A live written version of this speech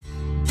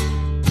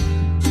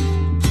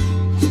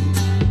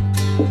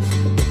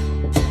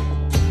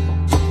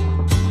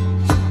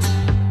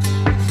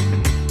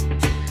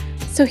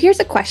So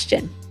here's a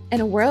question. In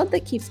a world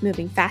that keeps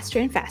moving faster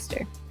and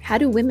faster, how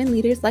do women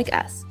leaders like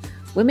us,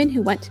 women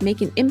who want to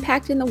make an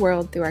impact in the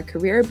world through our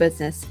career or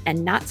business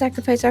and not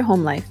sacrifice our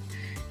home life,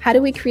 how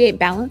do we create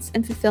balance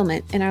and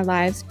fulfillment in our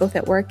lives both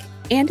at work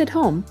and at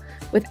home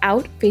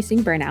without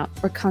facing burnout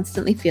or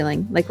constantly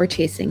feeling like we're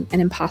chasing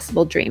an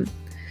impossible dream?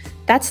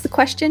 That's the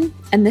question,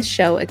 and this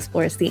show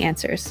explores the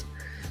answers.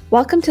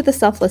 Welcome to the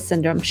Selfless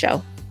Syndrome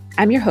Show.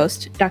 I'm your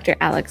host, Dr.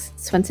 Alex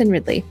Swenson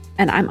Ridley,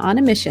 and I'm on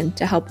a mission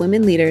to help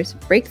women leaders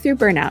break through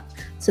burnout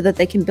so that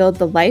they can build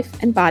the life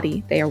and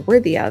body they are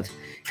worthy of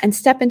and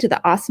step into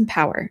the awesome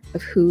power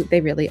of who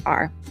they really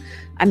are.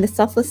 I'm the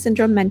Selfless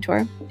Syndrome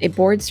Mentor, a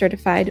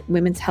board-certified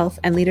women's health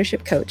and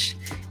leadership coach,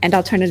 and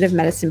alternative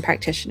medicine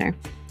practitioner.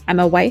 I'm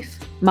a wife,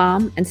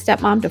 mom, and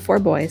stepmom to 4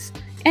 boys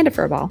and a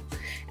furball,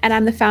 and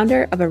I'm the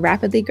founder of a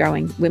rapidly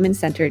growing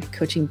women-centered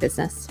coaching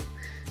business.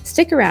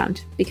 Stick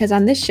around, because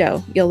on this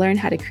show, you'll learn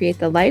how to create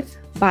the life,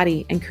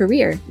 body, and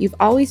career you've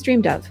always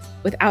dreamed of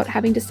without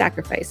having to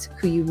sacrifice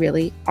who you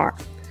really are.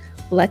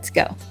 Let's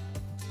go.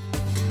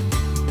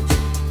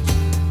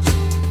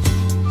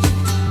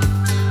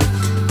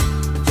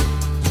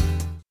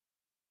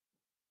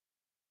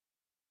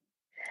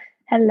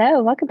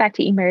 Hello, welcome back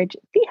to Emerge,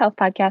 the health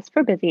podcast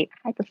for busy,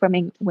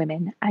 high-performing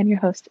women. I'm your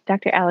host,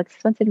 Dr. Alex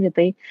Swenson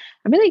Ridley.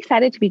 I'm really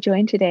excited to be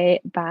joined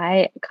today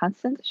by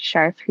Constance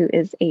Scharff, who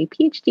is a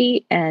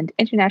PhD and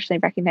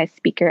internationally recognized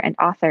speaker and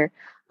author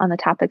on the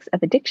topics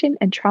of addiction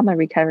and trauma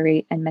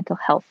recovery and mental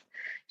health.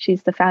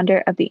 She's the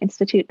founder of the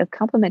Institute of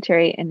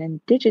Complementary and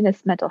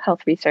Indigenous Mental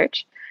Health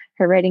Research.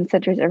 Her writing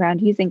centers around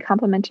using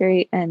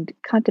complementary and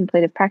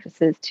contemplative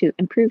practices to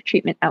improve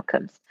treatment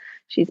outcomes.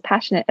 She's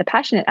a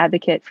passionate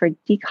advocate for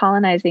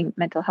decolonizing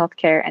mental health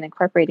care and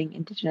incorporating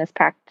Indigenous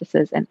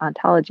practices and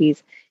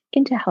ontologies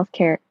into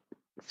healthcare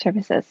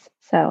services.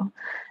 So,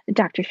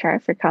 Dr.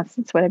 Scharff or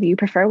Constance, whatever you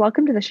prefer,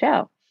 welcome to the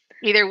show.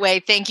 Either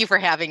way, thank you for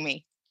having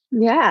me.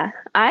 Yeah,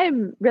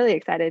 I'm really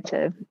excited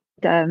to,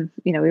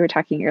 we were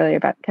talking earlier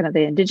about kind of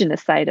the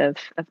Indigenous side of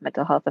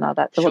mental health and all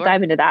that. So We'll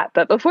dive into that.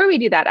 But before we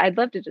do that, I'd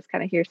love to just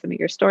kind of hear some of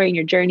your story and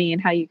your journey and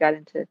how you got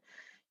into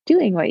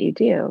doing what you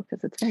do,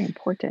 because it's very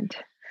important.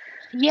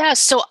 Yeah,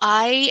 so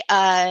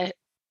I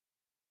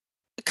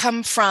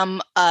come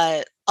from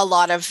a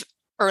lot of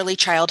early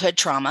childhood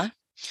trauma.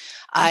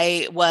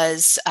 I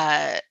was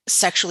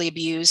sexually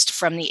abused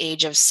from the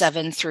age of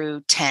 7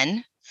 through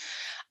 10.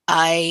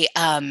 By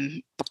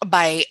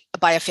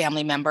a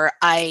family member.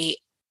 I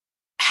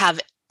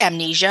have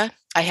amnesia.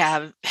 I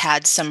have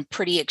had some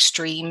pretty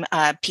extreme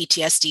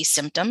PTSD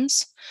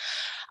symptoms,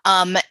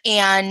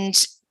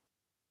 and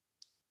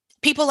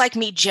people like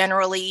me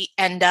generally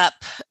end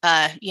up,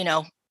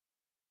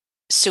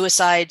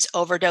 suicides,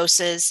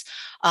 overdoses.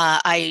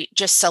 I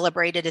just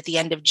celebrated at the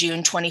end of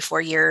June 24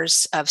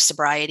 years of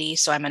sobriety,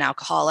 so I'm an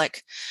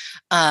alcoholic.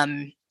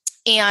 And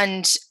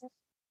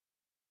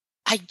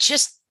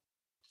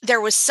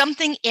there was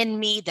something in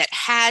me that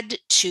had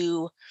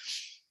to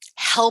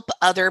help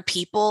other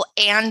people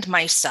and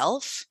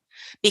myself,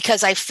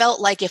 because I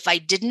felt like if I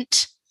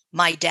didn't,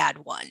 my dad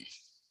won.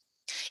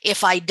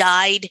 If I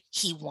died,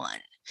 he won.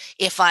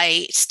 If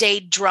I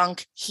stayed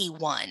drunk, he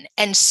won.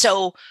 And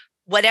so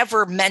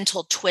whatever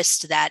mental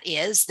twist that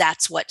is,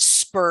 that's what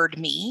spurred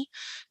me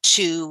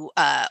to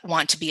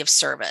want to be of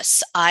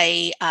service.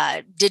 I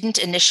didn't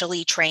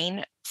initially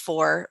train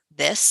for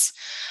this.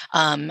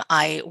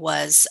 I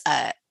was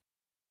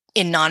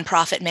in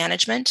nonprofit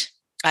management.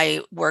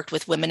 I worked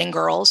with women and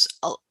girls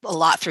a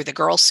lot through the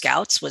Girl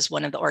Scouts was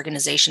one of the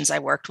organizations I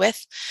worked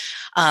with.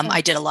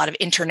 I did a lot of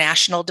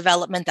international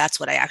development. That's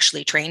what I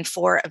actually trained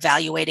for,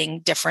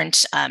 evaluating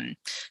different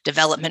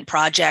development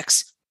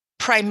projects,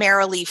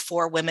 primarily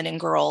for women and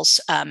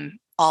girls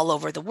all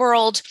over the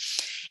world.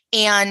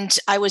 And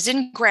I was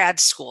in grad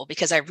school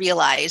because I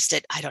realized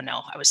that,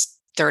 I was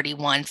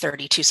 31,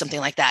 32, something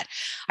like that.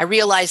 I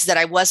realized that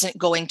I wasn't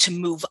going to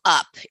move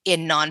up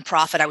in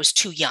nonprofit. I was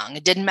too young.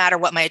 It didn't matter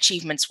what my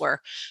achievements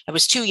were. I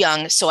was too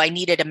young, so I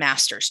needed a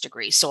master's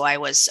degree. So I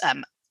was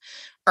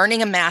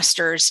earning a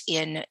master's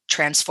in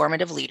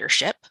transformative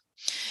leadership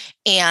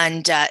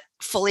and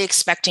fully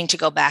expecting to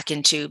go back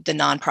into the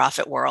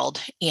nonprofit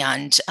world.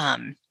 And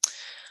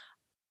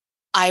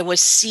I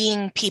was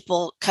seeing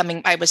people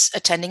coming. I was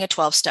attending a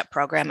 12-step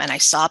program, and I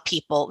saw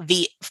people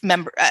from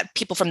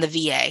the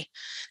VA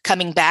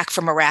coming back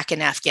from Iraq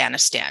and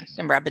Afghanistan.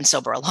 Remember, I've been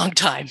sober a long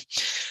time.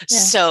 Yeah.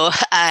 So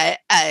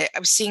I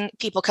was seeing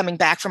people coming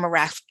back from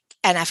Iraq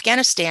and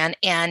Afghanistan,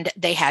 and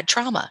they had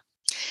trauma.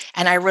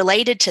 And I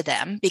related to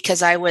them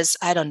because I was,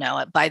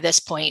 by this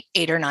point,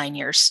 8 or 9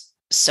 years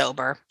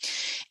sober,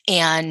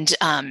 and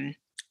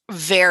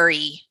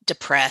very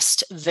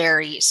depressed,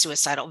 very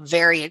suicidal,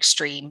 very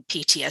extreme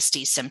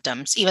PTSD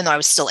symptoms, even though I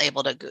was still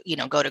able to,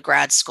 go to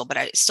grad school, but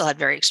I still had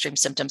very extreme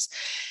symptoms.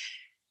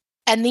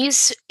 And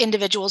these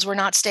individuals were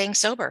not staying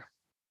sober.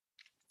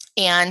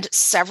 And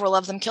several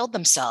of them killed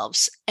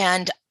themselves.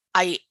 And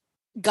I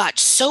got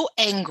so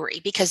angry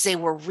because they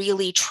were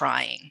really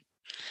trying.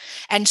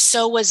 And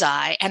so was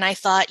I. And I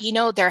thought,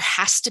 there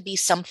has to be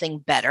something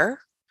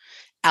better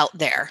out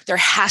there. There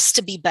has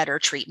to be better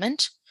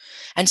treatment.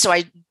 And so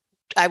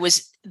I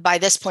was by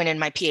this point in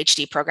my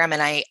PhD program,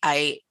 and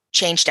I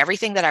changed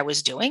everything that I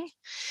was doing,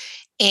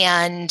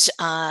 and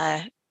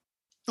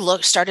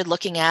started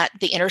looking at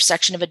the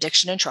intersection of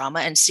addiction and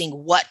trauma and seeing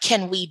what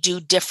can we do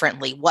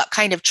differently, what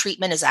kind of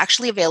treatment is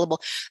actually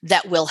available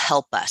that will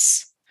help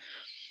us.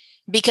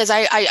 Because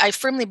I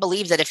firmly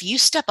believe that if you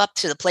step up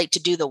to the plate to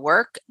do the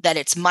work, that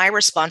it's my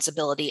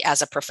responsibility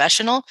as a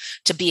professional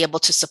to be able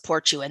to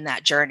support you in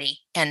that journey.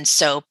 And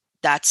so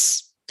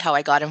that's how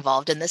I got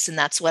involved in this, and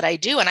that's what I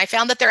do. And I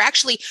found that there are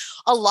actually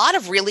a lot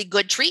of really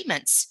good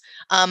treatments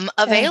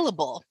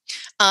available.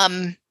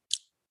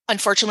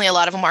 Unfortunately, a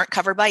lot of them aren't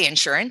covered by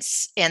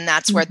insurance, and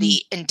that's where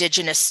the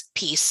Indigenous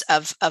piece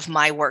of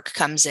my work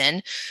comes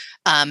in.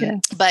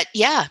 But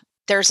yeah,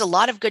 there's a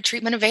lot of good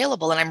treatment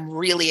available, and I'm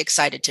really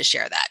excited to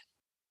share that.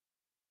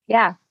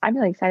 Yeah, I'm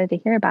really excited to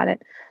hear about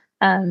it.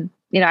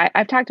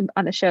 I've talked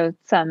on the show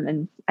some,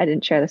 and I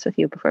didn't share this with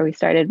you before we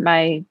started.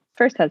 My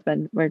first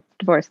husband, we're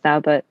divorced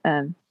now, but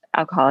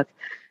alcoholic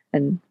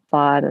and a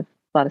lot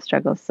of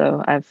struggles.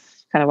 So I've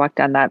kind of walked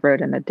down that road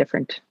in a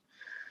different,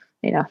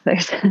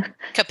 there's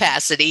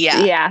capacity.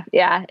 Yeah.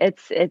 Yeah.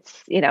 It's, and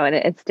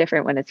it's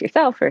different when it's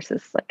yourself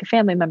versus like a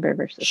family member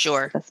versus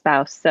a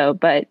spouse. So,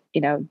 but,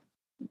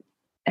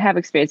 have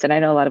experience, and I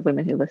know a lot of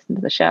women who listen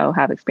to the show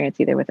have experience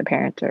either with a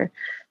parent or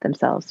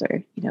themselves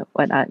or,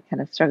 whatnot, kind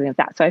of struggling with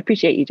that. So I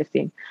appreciate you just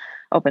being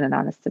open and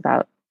honest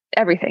about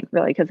everything,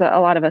 really, because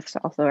a lot of us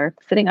also are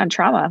sitting on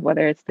trauma,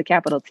 whether it's the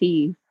capital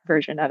T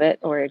version of it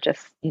or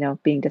just,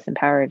 being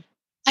disempowered.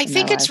 I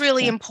think it's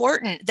really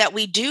important that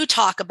we do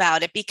talk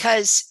about it,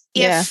 because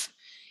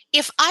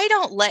if I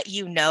don't let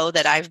you know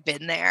that I've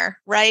been there,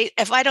 right?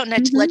 If I don't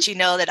let you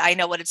know that I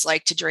know what it's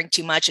like to drink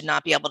too much and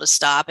not be able to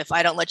stop, if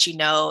I don't let you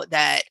know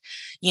that,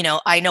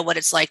 I know what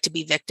it's like to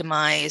be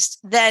victimized,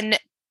 then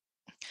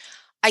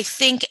I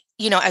think,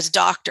 as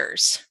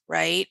doctors,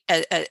 right?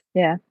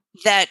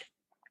 That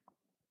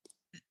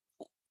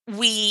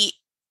we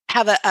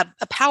have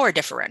a power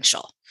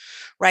differential,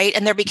 right?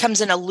 And there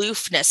becomes an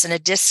aloofness and a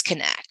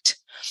disconnect.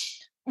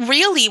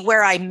 Really,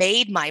 where I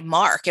made my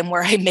mark and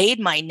where I made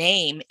my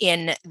name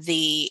in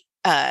the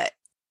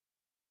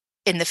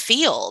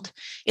field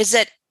is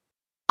that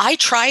I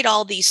tried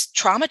all these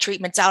trauma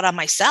treatments out on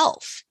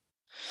myself.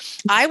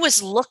 I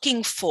was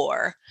looking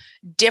for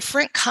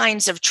different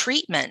kinds of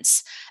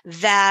treatments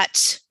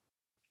that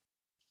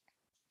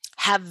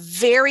have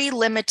very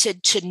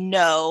limited to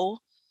no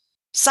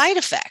side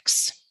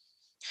effects.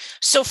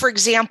 So, for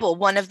example,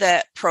 one of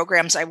the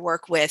programs I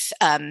work with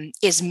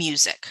is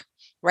music.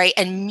 Right.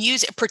 And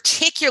music,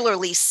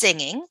 particularly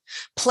singing,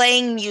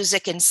 playing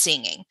music and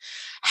singing,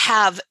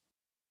 have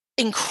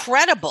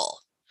incredible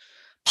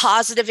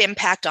positive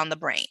impact on the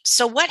brain.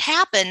 So what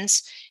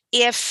happens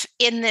if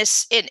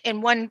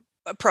in one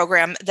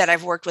program that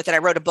I've worked with, and I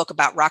wrote a book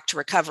about Rock to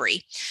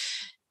Recovery,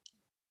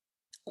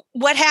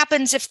 what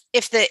happens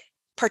if the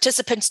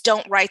participants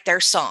don't write their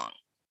song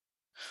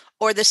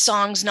or the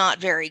song's not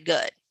very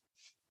good,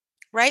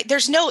 right?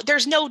 There's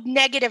no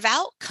negative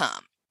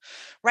outcome.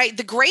 Right.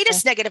 The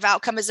greatest negative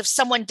outcome is if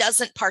someone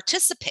doesn't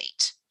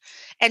participate,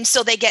 and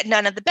so they get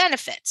none of the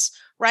benefits.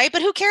 Right.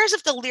 But who cares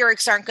if the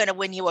lyrics aren't going to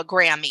win you a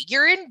Grammy?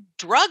 You're in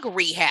drug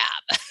rehab.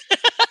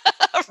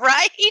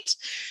 Right.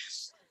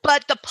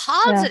 But the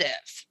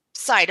positive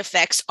side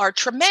effects are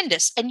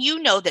tremendous. And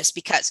you know this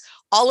because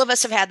all of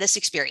us have had this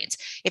experience.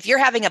 If you're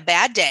having a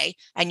bad day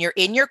and you're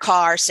in your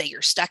car, say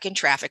you're stuck in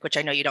traffic, which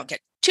I know you don't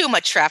get too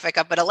much traffic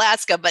up in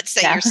Alaska, but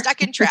say you're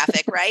stuck in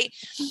traffic, right?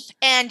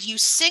 And you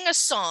sing a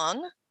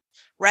song,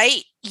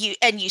 right? You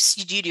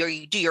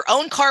do your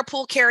own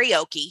carpool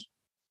karaoke.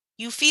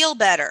 You feel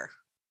better.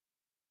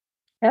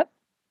 Yep.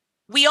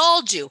 We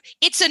all do.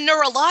 It's a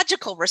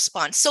neurological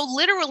response. So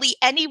literally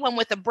anyone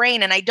with a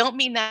brain, and I don't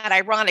mean that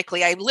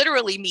ironically, I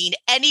literally mean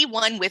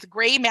anyone with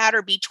gray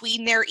matter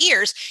between their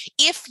ears,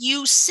 if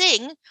you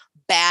sing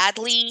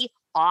badly,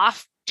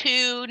 off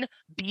tune,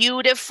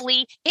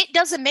 beautifully, it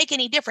doesn't make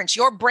any difference.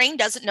 Your brain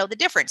doesn't know the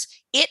difference.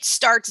 It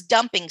starts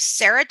dumping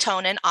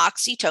serotonin,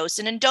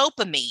 oxytocin, and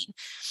dopamine.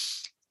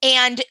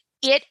 And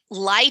it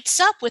lights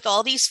up with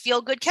all these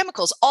feel-good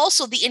chemicals.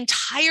 Also, the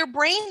entire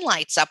brain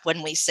lights up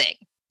when we sing.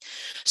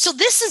 So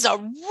this is a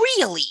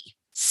really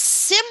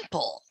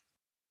simple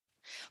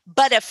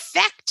but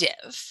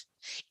effective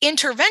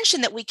intervention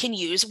that we can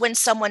use when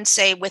someone,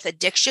 say, with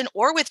addiction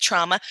or with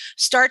trauma,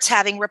 starts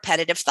having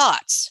repetitive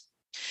thoughts.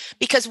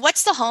 Because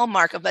what's the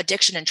hallmark of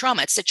addiction and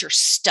trauma? It's that you're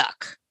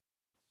stuck.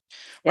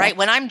 Right?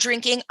 When I'm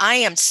drinking, I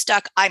am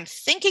stuck. I'm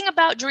thinking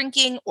about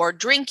drinking or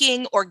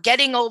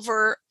getting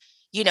over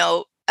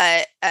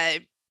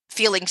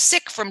feeling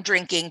sick from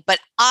drinking, but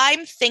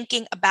I'm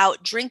thinking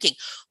about drinking.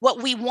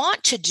 What we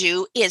want to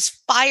do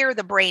is fire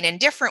the brain in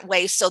different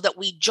ways so that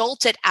we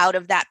jolt it out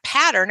of that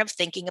pattern of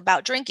thinking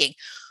about drinking.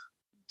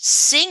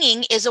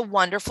 Singing is a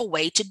wonderful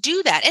way to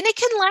do that. And it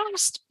can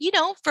last,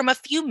 from a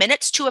few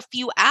minutes to a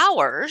few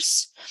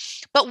hours,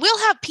 but we'll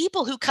have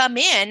people who come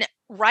in,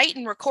 write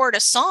and record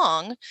a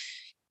song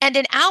And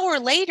an hour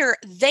later,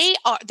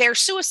 they're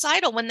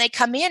suicidal when they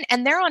come in,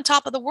 and they're on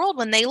top of the world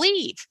when they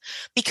leave,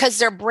 because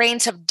their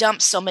brains have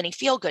dumped so many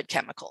feel-good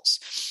chemicals.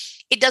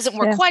 It doesn't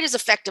work quite as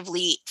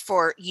effectively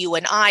for you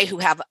and I, who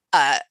have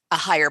a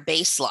higher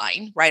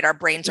baseline, right? Our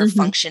brains are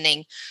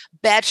functioning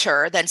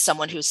better than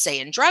someone who's, say,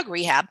 in drug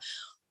rehab.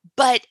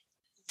 But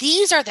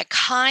these are the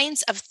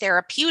kinds of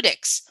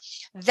therapeutics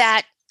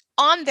that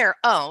on their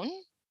own,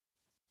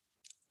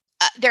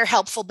 they're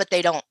helpful, but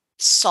they don't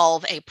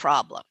solve a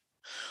problem.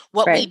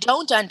 What we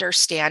don't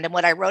understand, and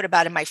what I wrote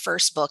about in my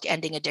first book,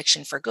 Ending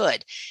Addiction for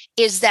Good,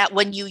 is that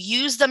when you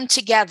use them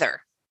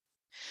together,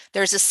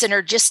 there's a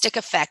synergistic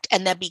effect,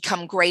 and they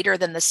become greater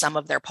than the sum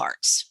of their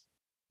parts.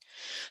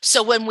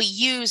 So when we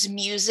use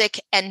music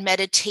and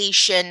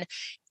meditation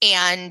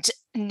and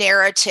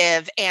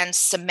narrative and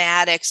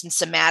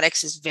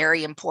somatics is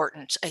very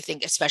important, I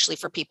think, especially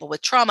for people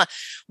with trauma.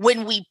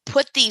 When we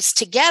put these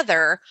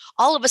together,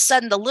 all of a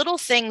sudden the little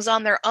things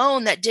on their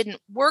own that didn't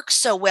work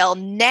so well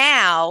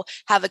now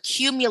have a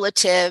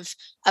cumulative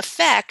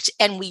effect,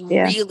 and we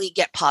really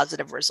get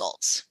positive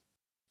results.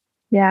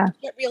 Yeah.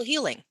 Get real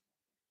healing.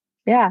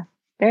 Yeah.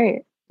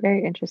 Very,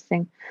 very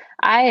interesting.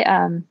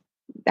 I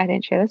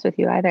didn't share this with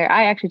you either.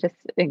 I actually just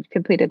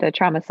completed a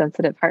trauma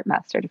sensitive heart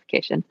math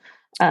certification,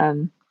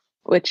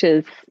 which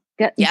is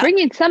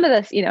bringing some of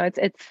this,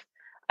 it's,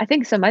 I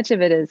think so much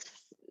of it is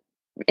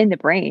in the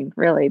brain,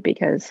 really,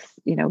 because,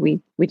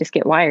 we just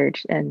get wired,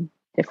 and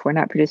if we're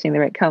not producing the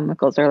right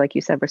chemicals, or like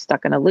you said, we're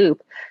stuck in a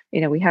loop,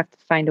 we have to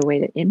find a way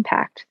to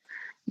impact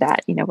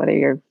that, whether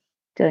you're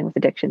dealing with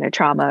addiction or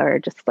trauma or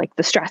just like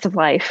the stress of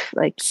life.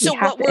 So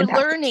what we're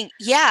learning,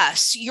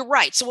 yes, you're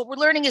right. So what we're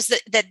learning is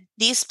that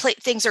these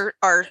things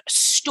are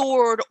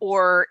stored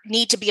or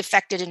need to be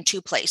affected in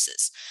two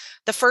places.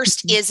 The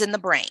first is in the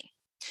brain.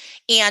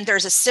 And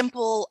there's a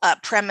simple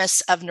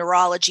premise of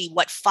neurology: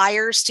 what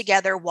fires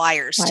together,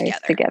 wires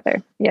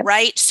together. Yep.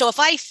 Right? So if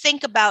I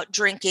think about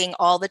drinking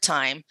all the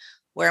time,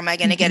 where am I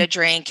going to get a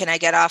drink? Can I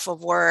get off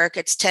of work?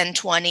 It's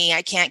 10:20.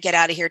 I can't get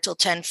out of here till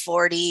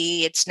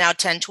 10:40. It's now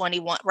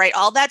 10:21, right?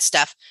 All that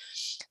stuff.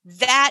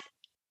 That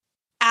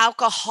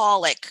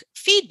alcoholic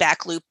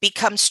feedback loop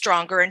becomes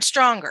stronger and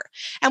stronger.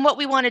 And what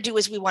we want to do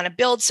is we want to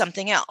build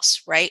something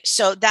else, right?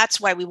 So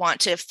that's why we want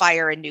to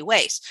fire in new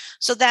ways.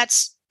 So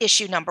that's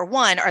issue number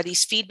one, are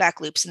these feedback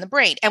loops in the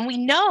brain. And we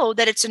know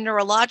that it's a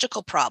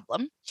neurological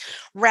problem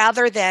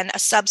rather than a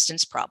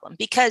substance problem,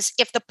 because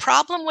if the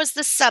problem was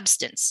the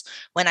substance,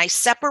 when I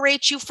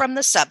separate you from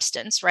the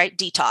substance, right,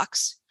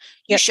 detox,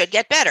 you should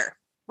get better,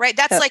 right?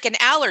 That's like an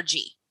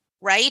allergy,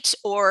 right?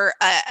 Or,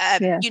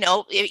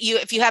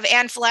 if you have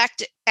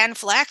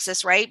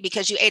anaphylaxis, right,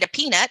 because you ate a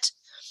peanut,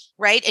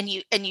 right, and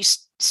you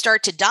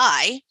start to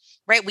die,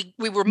 right?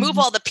 We remove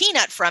all the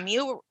peanut from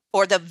you,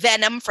 or the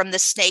venom from the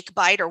snake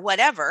bite or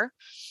whatever,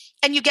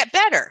 and you get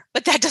better.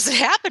 But that doesn't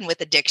happen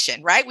with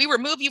addiction, right? We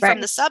remove you from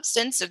the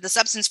substance, or the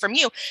substance from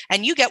you,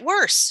 and you get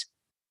worse.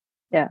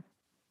 Yeah.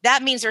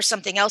 That means there's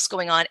something else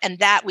going on, and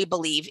that we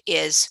believe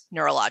is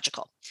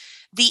neurological.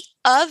 The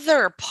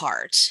other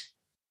part,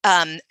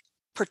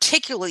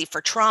 particularly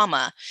for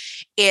trauma,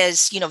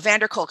 is,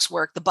 van der Kolk's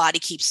work, The Body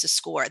Keeps the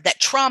Score,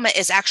 that trauma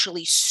is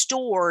actually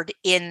stored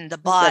in the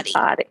body.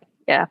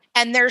 Yeah.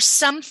 And there's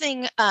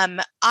something,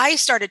 I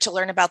started to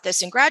learn about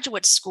this in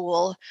graduate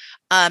school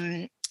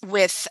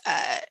with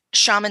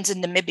shamans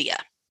in Namibia,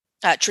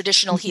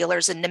 traditional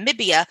healers in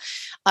Namibia.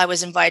 I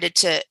was invited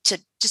to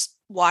just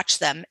watch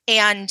them.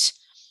 And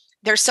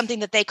there's something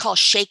that they call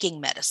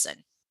shaking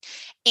medicine.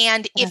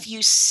 And if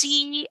you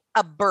see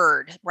a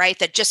bird, right,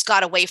 that just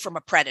got away from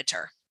a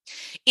predator,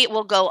 it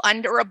will go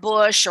under a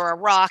bush or a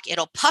rock.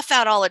 It'll puff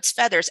out all its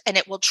feathers, and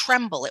it will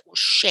tremble. It will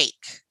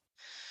shake.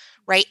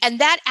 Right. And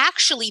that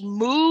actually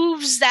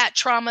moves that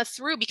trauma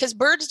through, because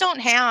birds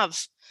don't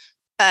have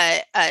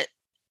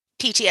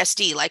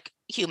PTSD like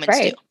humans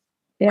do.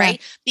 Yeah.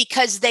 Right.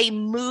 Because they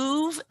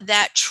move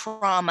that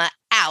trauma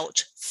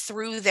out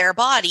through their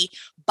body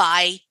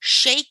by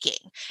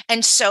shaking.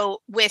 And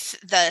so with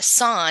the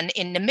San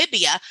in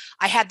Namibia,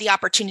 I had the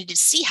opportunity to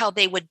see how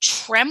they would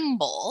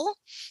tremble.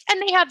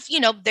 And they have,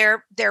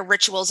 their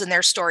rituals and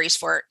their stories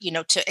for,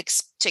 to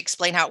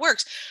explain how it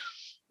works.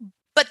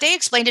 But they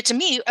explained it to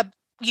me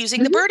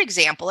using the bird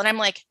example. And I'm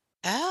like,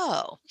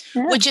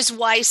 which is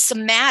why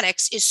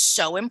somatics is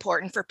so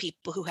important for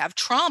people who have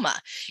trauma,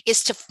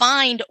 is to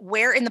find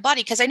where in the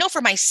body, because I know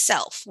for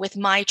myself with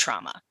my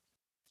trauma,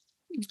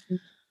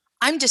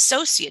 I'm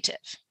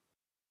dissociative.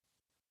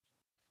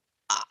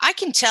 I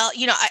can tell,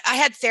 I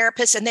had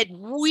therapists and they'd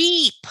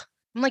weep.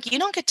 I'm like, you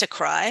don't get to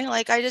cry.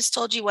 Like, I just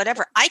told you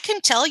whatever. I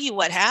can tell you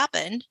what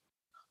happened,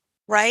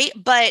 right?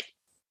 But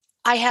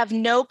I have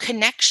no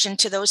connection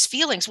to those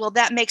feelings. Well,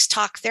 that makes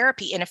talk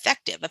therapy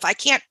ineffective. If I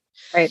can't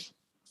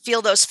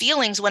feel those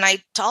feelings when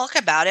I talk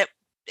about it,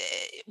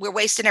 we're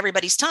wasting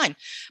everybody's time.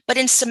 But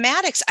in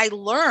somatics, I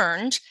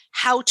learned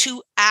how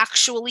to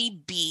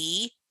actually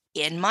be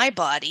in my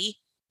body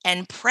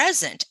and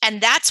present.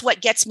 And that's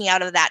what gets me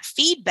out of that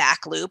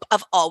feedback loop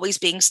of always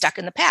being stuck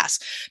in the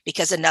past.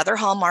 Because another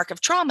hallmark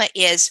of trauma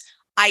is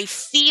I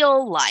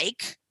feel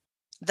like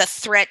The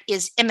threat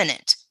is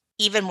imminent,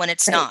 even when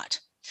it's Right. not.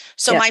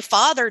 So my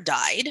father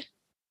died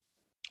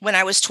when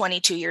I was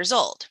 22 years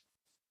old.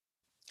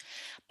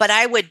 But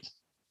I would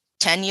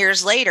 10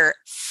 years later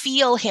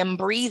feel him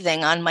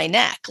breathing on my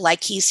neck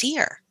like he's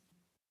here.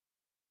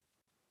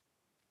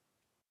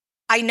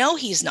 I know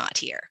he's not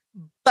here,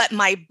 but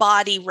my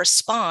body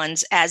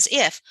responds as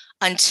if,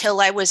 until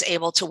I was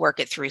able to work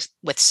it through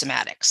with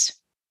somatics.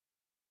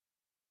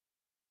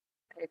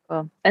 Very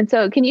cool. And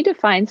so can you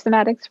define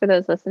somatics for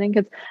those listening?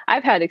 Because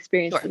I've had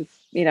experiences,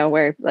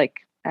 where like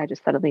I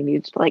just suddenly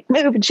need to like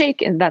move and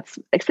shake. And that's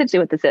essentially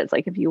what this is.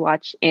 Like if you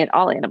watch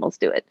all animals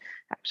do it,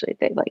 actually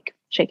they like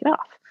shake it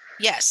off.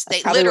 Yes,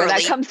 That's they literally, where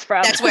that comes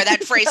from. That's where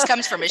that phrase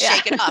comes from, is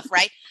shake it off,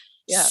 right?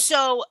 Yeah.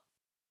 So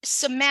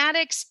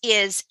somatics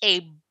is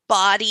a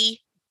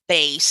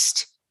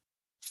body-based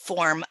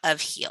form of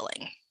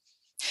healing.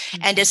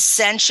 Mm-hmm. And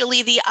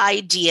essentially the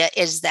idea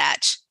is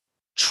that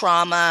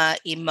trauma,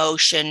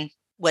 emotion,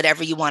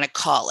 whatever you want to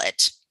call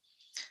it,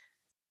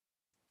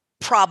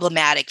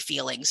 problematic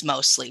feelings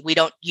mostly. We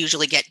don't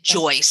usually get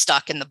joy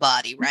stuck in the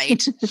body,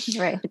 right?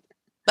 Right.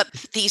 But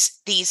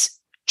these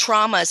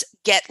traumas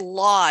get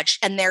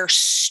lodged and they're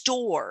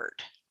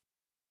stored,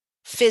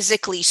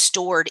 physically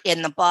stored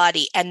in the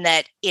body, and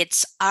that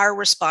it's our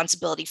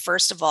responsibility,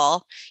 first of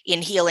all,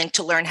 in healing,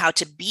 to learn how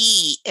to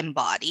be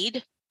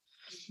embodied.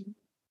 Mm-hmm.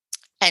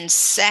 And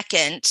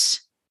second,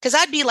 because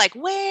I'd be like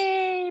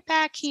way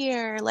back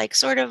here, like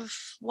sort of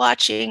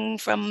watching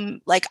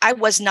from, like I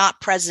was not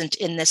present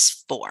in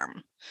this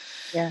form.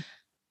 Yeah.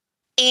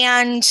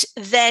 And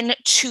then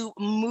to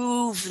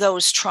move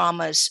those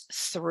traumas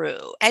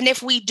through. And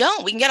if we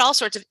don't, we can get all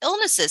sorts of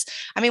illnesses.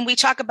 I mean, we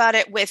talk about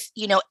it with,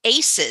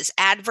 ACEs,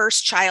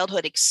 adverse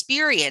childhood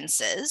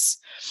experiences,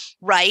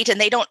 right?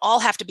 And they don't all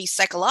have to be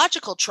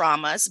psychological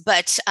traumas,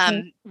 but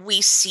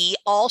we see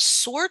all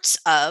sorts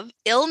of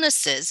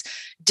illnesses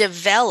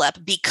develop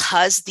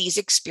because these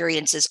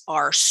experiences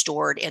are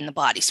stored in the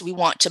body. So we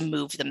want to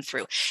move them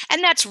through.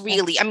 And that's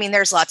really, I mean,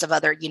 there's lots of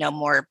other,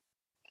 more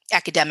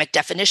academic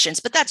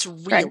definitions, but that's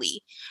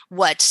really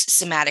what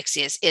somatics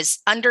is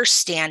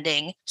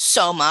understanding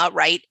soma,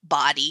 right?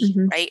 Body,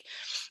 right?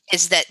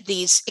 Is that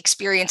these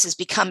experiences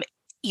become,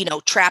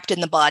 trapped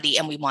in the body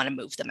and we want to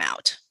move them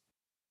out.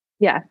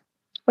 Yeah.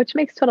 Which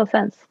makes total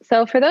sense.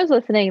 So for those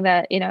listening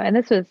that, and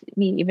this was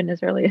me even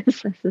as early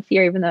as this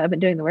year, even though I've been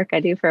doing the work I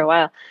do for a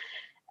while,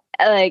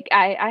 like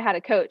I had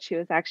a coach who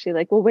was actually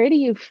like, well, where do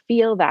you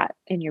feel that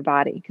in your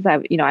body? Because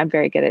I'm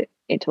very good at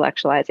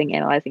intellectualizing,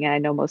 analyzing. And I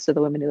know most of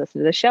the women who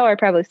listen to the show are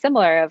probably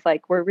similar, of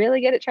like, we're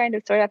really good at trying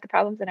to sort out the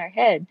problems in our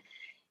head.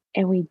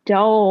 And we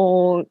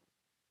don't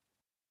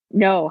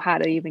know how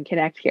to even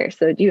connect here.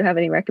 So do you have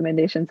any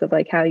recommendations of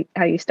like how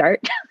you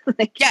start?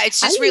 Like, yeah,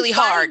 it's just really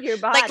hard. Your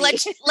body? Like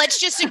let's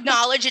just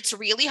acknowledge it's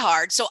really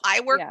hard. So I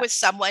work with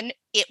someone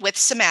with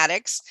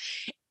somatics,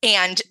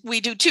 and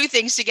we do two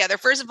things together.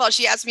 First of all,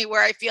 she asked me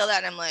where I feel that,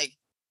 and I'm like,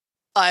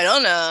 I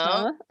don't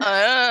know.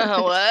 I don't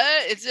know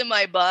what. It's in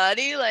my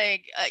body.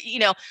 Like,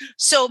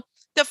 So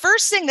the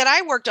first thing that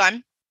I worked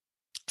on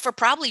for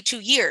probably 2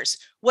 years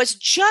was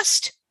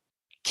just,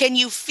 can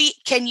you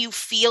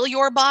feel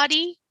your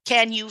body?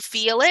 Can you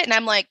feel it? And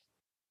I'm like,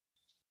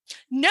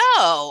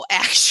 no,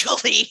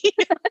 actually,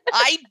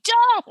 I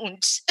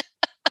don't.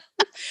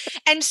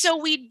 And so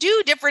we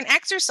do different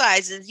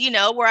exercises,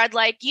 where I'd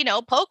like,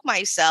 poke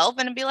myself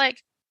and be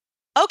like,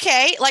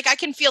 okay, like I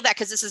can feel that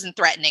because this isn't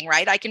threatening,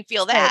 right? I can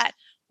feel that,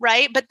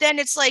 right? But then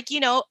it's like,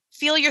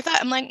 feel your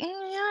thought. I'm like, yeah,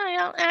 I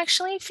don't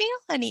actually feel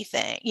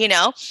anything,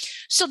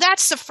 So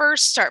that's the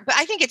first start. But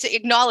I think it's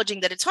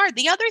acknowledging that it's hard.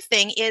 The other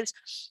thing is,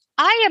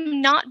 I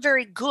am not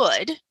very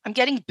good. I'm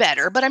getting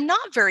better, but I'm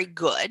not very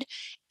good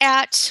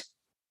at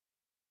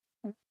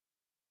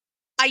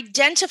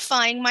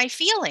identifying my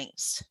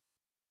feelings.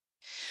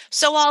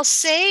 So I'll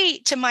say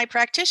to my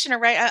practitioner,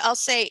 right? I'll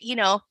say,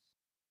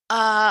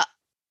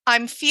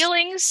 I'm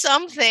feeling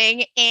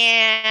something,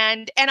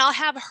 and I'll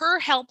have her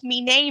help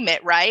me name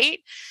it, right?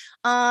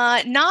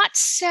 Not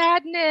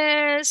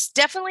sadness,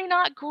 definitely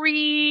not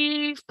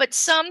grief, but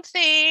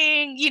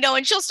something,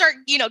 and she'll start,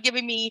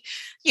 giving me,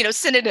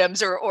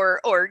 synonyms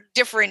or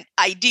different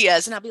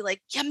ideas. And I'll be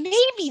like, yeah,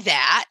 maybe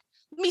that.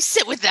 Let me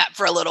sit with that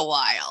for a little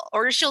while.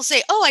 Or she'll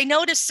say, oh, I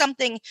noticed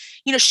something,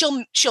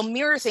 she'll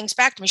mirror things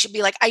back to me. She'll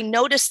be like, I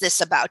noticed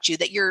this about you,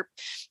 that you're,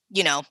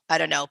 I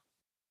don't know,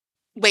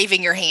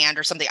 waving your hand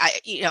or something.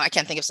 I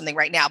can't think of something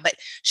right now, but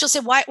she'll say,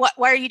 why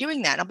are you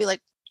doing that? And I'll be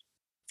like,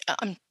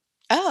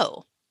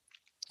 oh,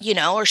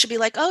 or she'll be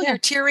like, oh, you're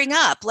tearing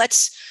up.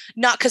 Let's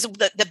not, because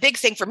the big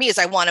thing for me is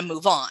I want to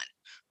move on,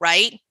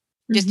 right?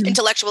 Just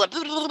intellectual,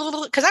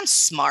 because I'm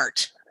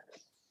smart.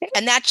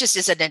 And that just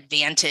is an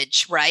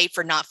advantage, right?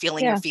 For not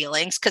feeling your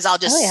feelings, because I'll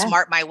just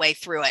smart my way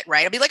through it,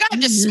 right? I'll be like, I'm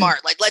just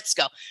smart. Like, let's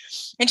go.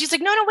 And she's like,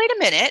 no, wait a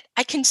minute.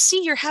 I can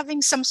see you're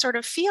having some sort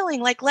of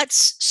feeling. Like,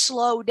 let's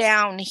slow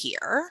down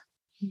here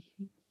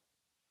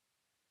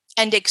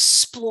and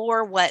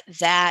explore what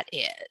that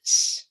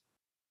is.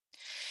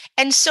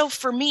 And so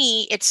for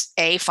me, it's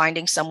A,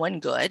 finding someone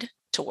good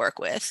to work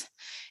with,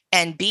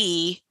 and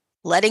B,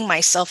 letting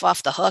myself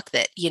off the hook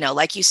that,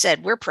 like you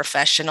said, we're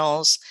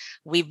professionals.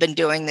 We've been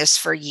doing this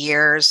for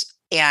years,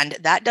 and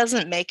that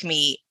doesn't make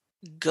me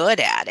good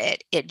at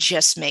it. It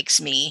just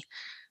makes me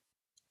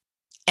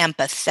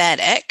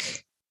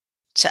empathetic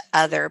to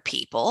other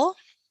people.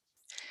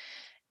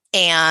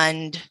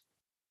 And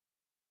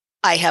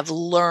I have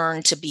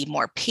learned to be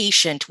more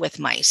patient with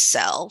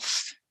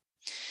myself,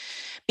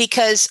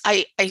 because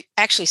I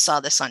actually saw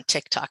this on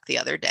TikTok the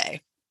other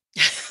day.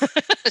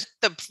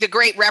 the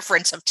great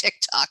reference of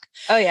TikTok.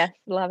 Oh, yeah.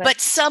 Love it. But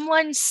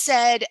someone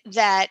said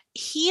that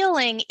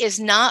healing is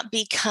not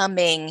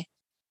becoming,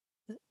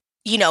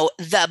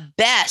 the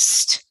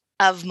best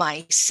of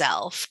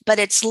myself, but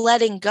it's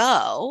letting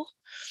go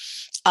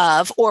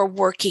of, or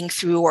working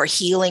through, or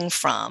healing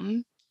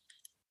from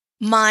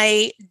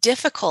my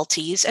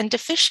difficulties and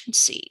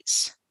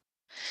deficiencies.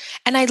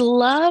 And I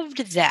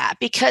loved that,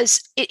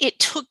 because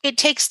it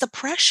takes the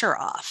pressure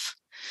off.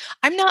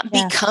 I'm not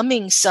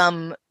becoming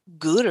some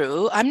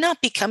guru. I'm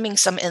not becoming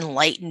some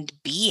enlightened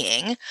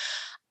being.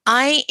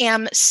 I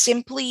am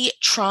simply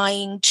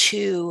trying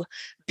to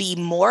be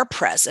more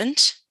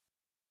present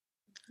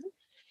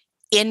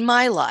in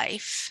my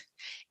life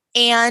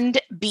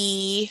and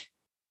be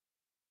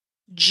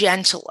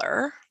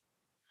gentler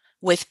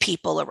with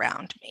people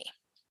around me.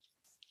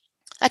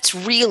 That's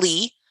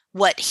really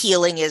what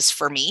healing is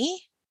for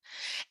me.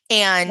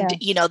 And,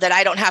 that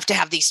I don't have to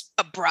have these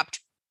abrupt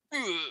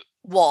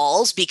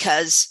walls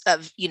because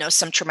of,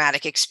 some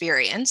traumatic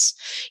experience.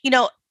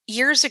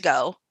 Years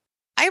ago,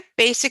 I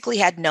basically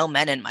had no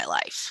men in my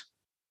life.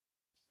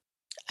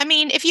 I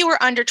mean, if you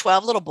were under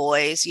 12, little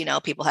boys,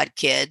 people had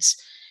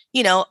kids,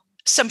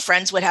 some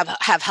friends would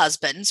have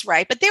husbands,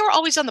 right? But they were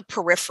always on the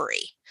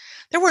periphery.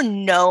 There were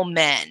no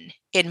men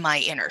in my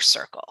inner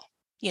circle,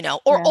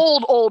 or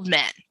old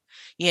men,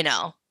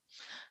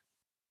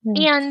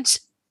 And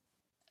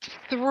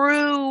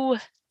through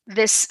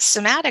this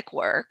somatic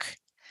work,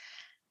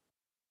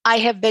 I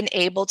have been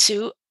able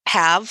to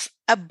have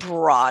a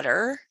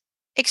broader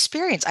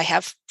experience. I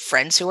have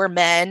friends who are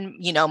men,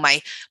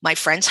 my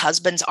friends'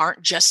 husbands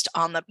aren't just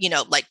on the,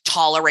 like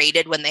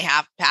tolerated when they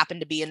happen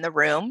to be in the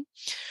room.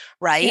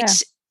 Right.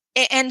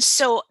 Yeah. And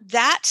so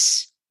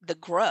that's the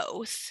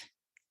growth.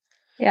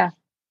 Yeah.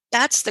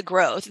 That's the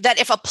growth, that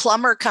if a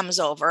plumber comes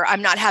over,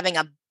 I'm not having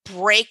a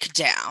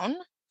breakdown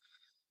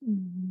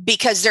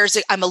because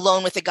I'm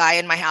alone with a guy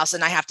in my house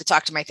and I have to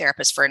talk to my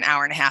therapist for an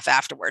hour and a half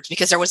afterwards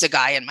because there was a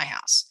guy in my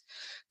house.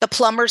 The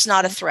plumber's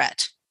not a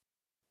threat.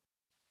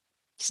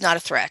 He's not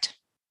a threat.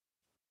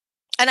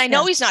 And I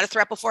know he's not a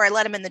threat before I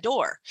let him in the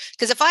door,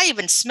 because if I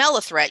even smell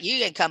a threat,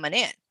 you ain't coming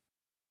in.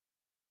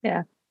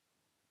 Yeah.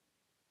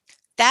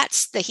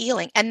 That's the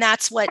healing. And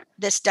that's what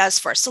this does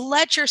for us. So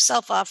let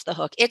yourself off the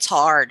hook. It's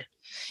hard.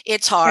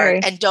 It's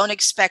hard. And don't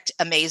expect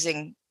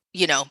amazing,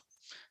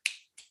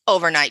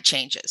 overnight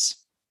changes.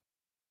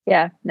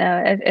 Yeah.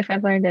 No, if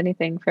I've learned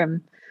anything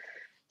from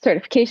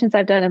certifications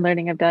I've done and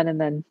learning I've done, and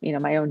then,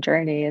 my own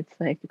journey, it's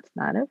like, it's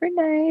not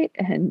overnight.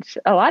 And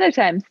a lot of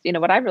times,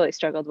 what I've really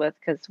struggled with,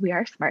 because we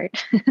are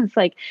smart, it's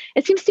like,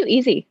 it seems too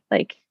easy.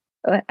 Like,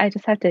 I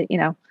just have to,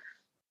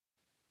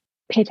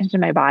 pay attention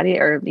to my body,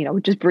 or,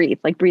 just breathe.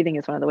 Like, breathing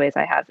is one of the ways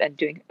I have, and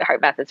doing the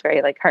heart math is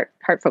very like heart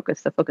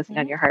focus. So focusing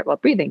on your heart while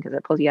breathing, because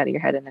it pulls you out of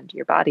your head and into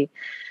your body.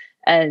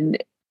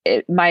 And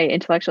my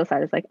intellectual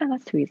side is like, oh,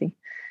 that's too easy,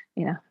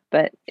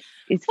 but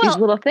it's these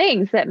little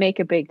things that make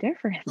a big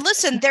difference.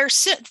 Listen,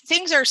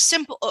 things are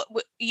simple.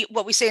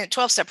 What we say in the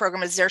 12-step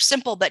program is they're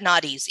simple, but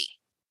not easy.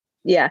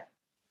 Yeah.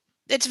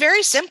 It's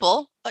very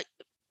simple.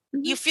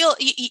 You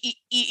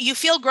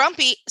feel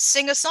grumpy,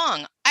 sing a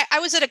song. I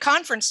was at a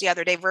conference the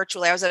other day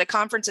virtually. I was at a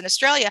conference in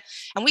Australia,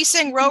 and we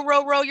sang Row,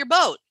 Row, Row Your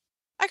Boat.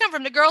 I come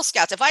from the Girl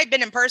Scouts. If I had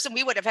been in person,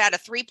 we would have had a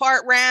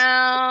 3-part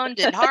round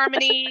and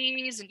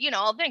harmonies and,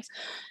 all things.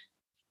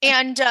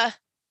 And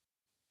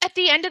at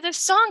the end of the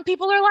song,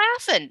 people are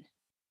laughing.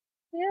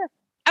 Yeah.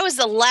 I was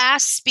the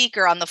last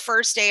speaker on the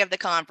first day of the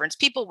conference.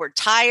 People were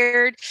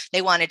tired.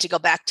 They wanted to go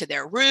back to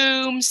their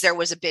rooms. There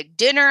was a big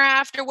dinner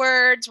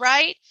afterwards,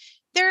 right?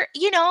 There,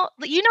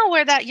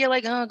 where that you're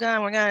like, oh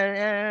God, we're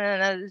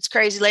gonna, this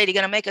crazy lady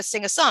gonna make us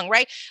sing a song,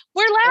 right?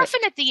 We're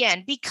laughing at the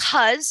end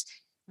because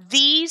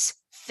these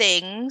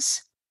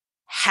things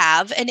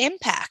have an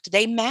impact.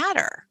 They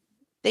matter.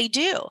 They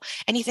do.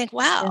 And you think,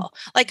 wow,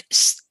 like,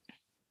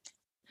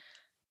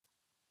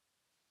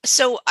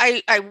 so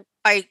I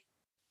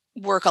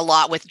work a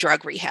lot with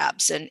drug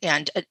rehabs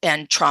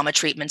and trauma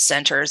treatment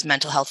centers,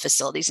 mental health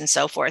facilities, and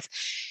so forth.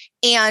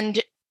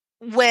 And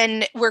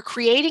when we're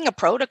creating a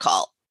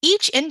protocol,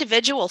 each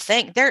individual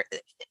thing,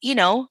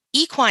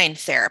 equine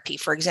therapy,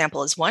 for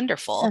example, is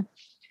wonderful.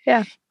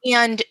 Yeah.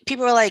 And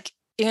people are like,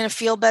 you're going to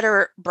feel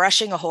better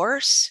brushing a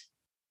horse?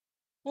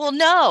 Well,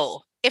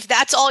 no. If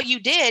that's all you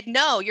did,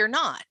 no, you're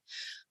not.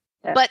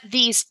 Yeah. But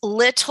these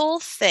little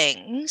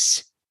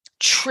things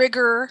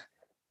trigger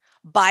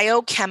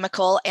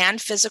biochemical and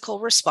physical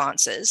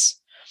responses,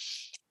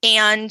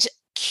 and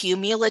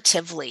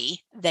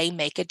cumulatively they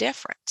make a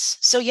difference.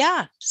 So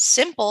yeah,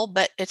 simple,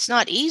 but it's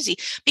not easy,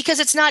 because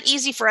it's not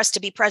easy for us to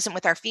be present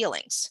with our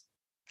feelings.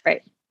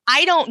 Right.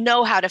 I don't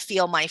know how to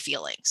feel my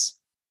feelings.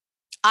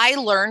 I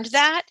learned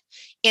that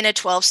in a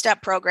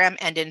 12-step program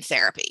and in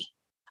therapy.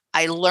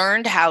 I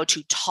learned how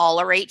to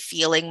tolerate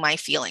feeling my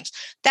feelings.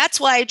 That's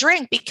why I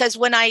drink, because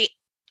when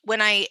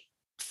I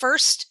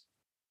first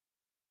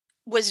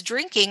was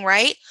drinking,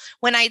 right,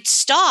 when I'd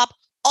stop,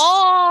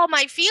 all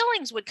my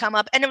feelings would come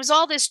up, and it was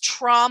all this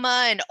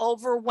trauma and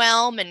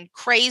overwhelm and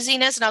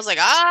craziness. And I was like,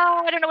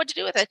 I don't know what to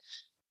do with it.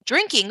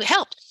 Drinking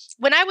helped.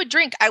 When I would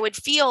drink, I would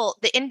feel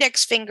the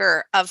index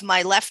finger of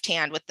my left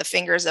hand with the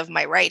fingers of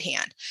my right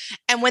hand.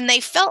 And when my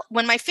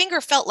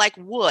finger felt like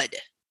wood,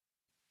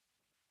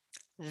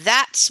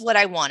 that's what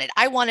I wanted.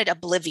 I wanted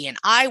oblivion.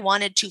 I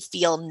wanted to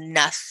feel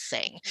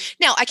nothing.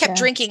 Now, I kept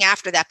drinking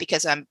after that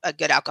because I'm a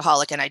good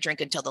alcoholic and I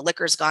drink until the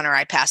liquor's gone or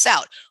I pass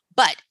out.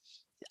 But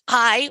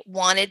I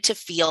wanted to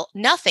feel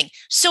nothing.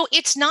 So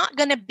it's not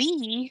going to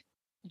be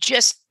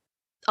just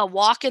a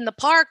walk in the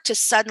park to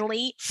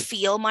suddenly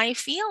feel my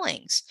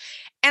feelings.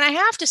 And I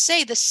have to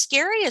say, the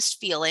scariest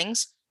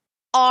feelings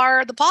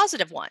are the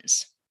positive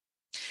ones,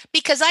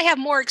 because I have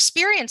more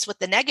experience with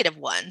the negative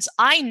ones.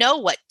 I know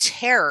what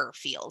terror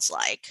feels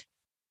like.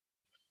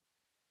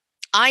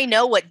 I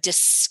know what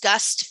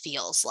disgust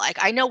feels like.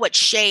 I know what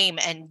shame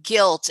and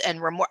guilt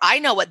and remorse, I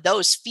know what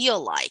those feel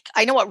like.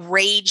 I know what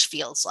rage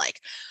feels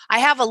like. I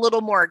have a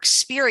little more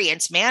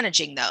experience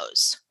managing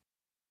those.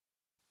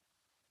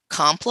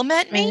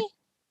 Compliment me?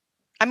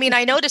 I mean,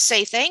 I know to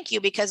say thank you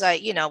because I,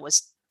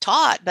 was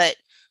taught, but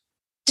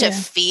to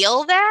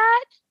feel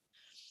that,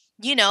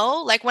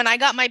 like when I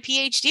got my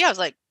PhD, I was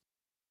like,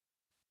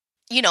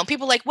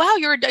 people like, wow,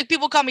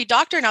 people call me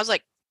doctor. And I was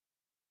like,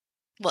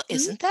 well,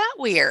 isn't that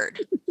weird?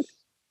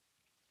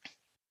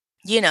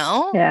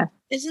 Yeah.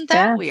 Isn't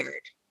that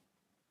weird?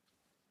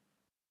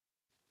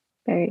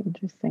 Very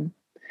interesting.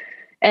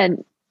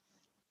 And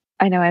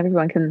I know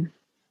everyone can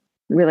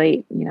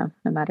relate, no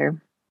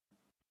matter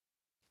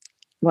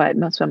what.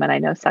 Most women I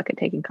know suck at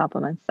taking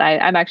compliments.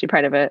 I'm actually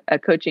part of a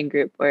coaching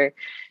group where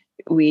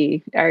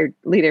our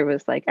leader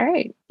was like, all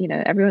right,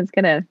 everyone's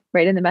going to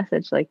write in the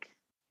message, like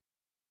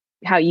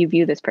how you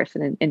view this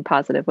person in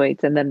positive ways.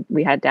 And then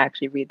we had to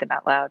actually read them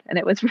out loud. And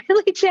it was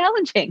really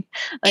challenging.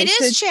 It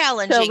is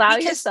challenging to allow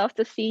yourself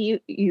to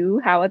see you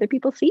how other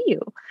people see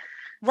you.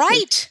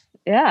 Right.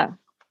 Yeah.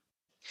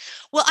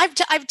 Well,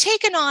 I've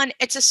taken on,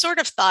 it's a sort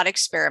of thought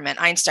experiment.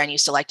 Einstein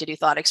used to like to do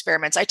thought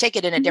experiments. I take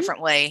it in a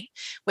different way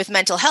with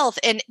mental health.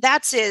 And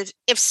that's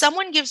if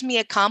someone gives me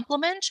a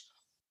compliment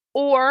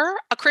or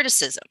a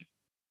criticism,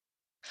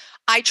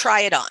 I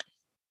try it on.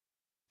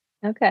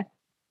 Okay.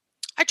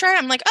 I try it.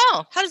 I'm like,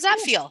 oh, how does that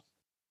feel?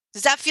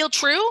 Does that feel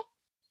true?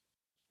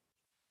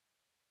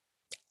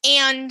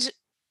 And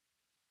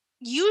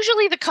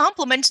usually the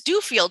compliments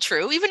do feel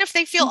true, even if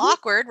they feel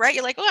awkward, right?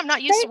 You're like, oh, I'm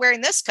not used to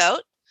wearing this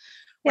coat,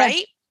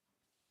 right?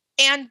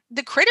 And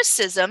the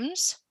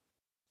criticisms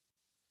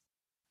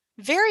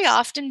very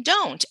often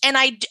don't. And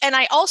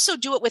I also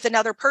do it with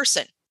another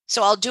person.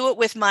 So I'll do it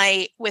with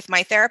my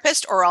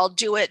therapist, or I'll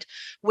do it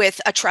with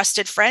a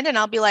trusted friend, and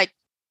I'll be like,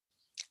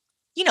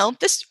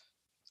 this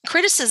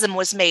criticism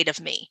was made of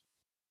me.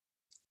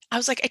 I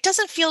was like, it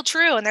doesn't feel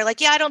true. And they're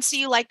like, yeah, I don't see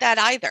you like that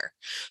either.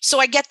 So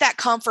I get that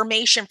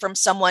confirmation from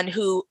someone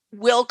who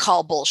will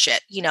call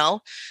bullshit,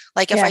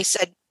 like if I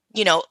said,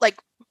 like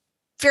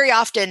very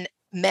often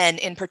men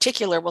in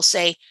particular will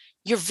say,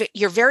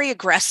 you're very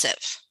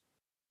aggressive.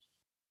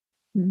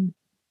 I'm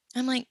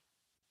like,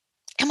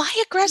 am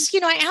I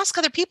aggressive? I ask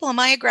other people, am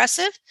I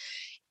aggressive?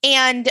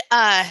 And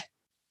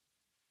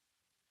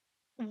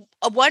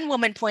one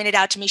woman pointed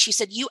out to me, she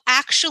said, you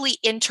actually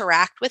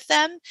interact with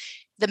them,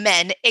 the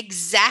men,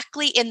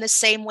 exactly in the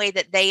same way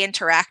that they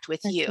interact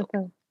with you.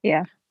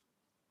 Yeah.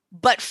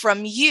 But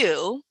from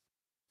you,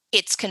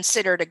 it's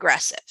considered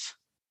aggressive,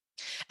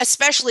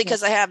 especially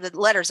because I have the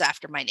letters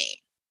after my name.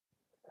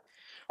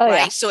 Oh, right.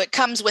 Yeah. So it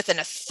comes with an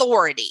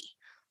authority.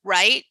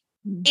 Right.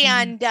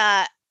 And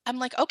I'm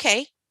like,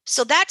 okay,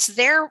 so that's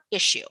their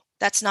issue.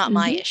 That's not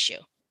my issue.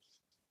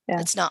 Yeah.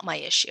 That's not my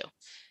issue.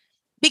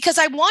 Because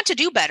I want to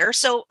do better.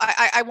 So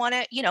I want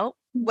to,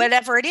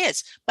 whatever it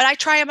is, but I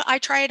try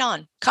it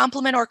on.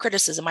 Compliment or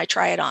criticism, I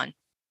try it on.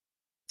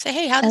 Say,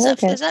 hey, how does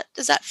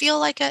does that feel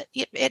like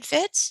it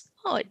fits?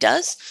 Oh, it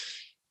does.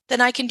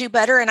 Then I can do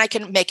better, and I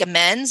can make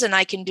amends, and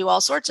I can do all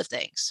sorts of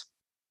things.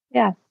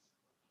 Yeah.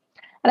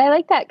 And I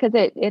like that because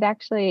it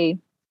actually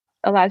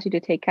allows you to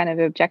take kind of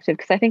objective,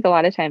 because I think a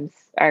lot of times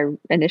our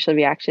initial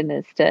reaction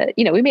is to,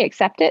 we may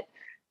accept it,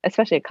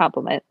 especially a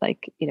compliment,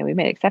 like, we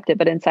may accept it,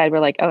 but inside we're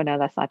like, oh no,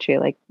 that's not true.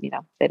 Like,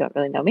 they don't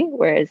really know me.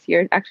 Whereas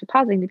you're actually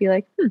pausing to be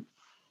like,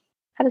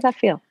 how does that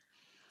feel?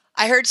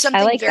 I heard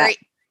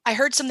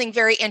something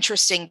very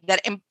interesting,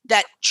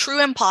 that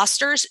true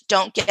imposters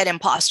don't get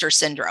imposter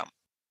syndrome.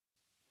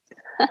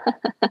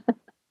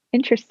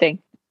 Interesting.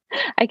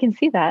 I can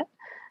see that.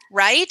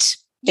 Right?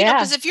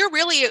 Because if you're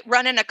really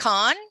running a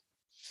con,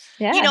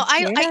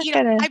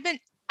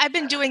 I've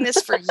been doing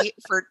this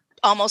for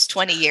almost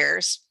 20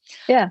 years.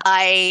 Yeah.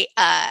 I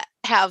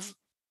have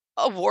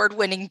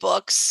award-winning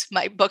books.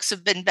 My books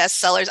have been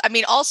bestsellers. I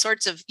mean, all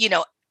sorts of,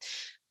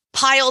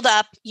 piled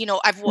up. You know,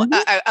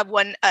 Mhm. I've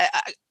won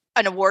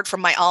an award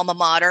from my alma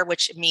mater,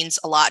 which means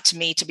a lot to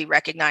me to be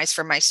recognized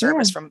for my Yeah.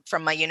 service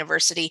from my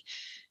university.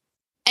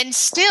 And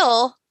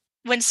still,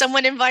 when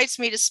someone invites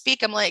me to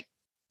speak, I'm like,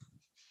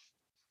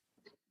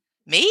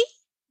 me?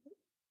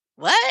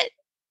 What?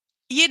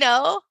 You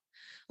know,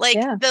 like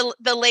Yeah.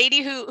 the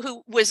lady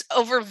who was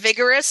over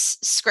vigorous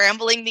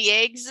scrambling the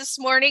eggs this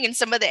morning, and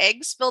some of the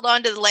eggs spilled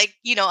onto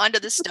onto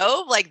the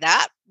stove, like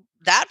that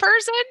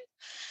person,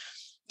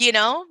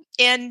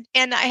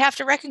 and I have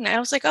to recognize, I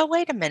was like, oh,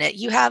 wait a minute,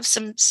 you have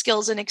some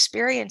skills and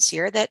experience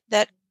here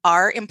that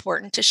are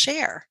important to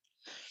share.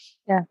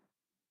 Yeah.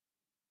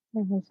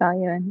 I saw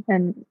you,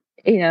 and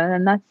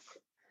and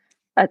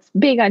that's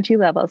big on two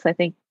levels. I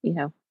think,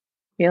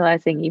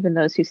 realizing even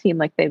those who seem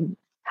like they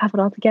have it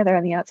all together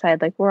on the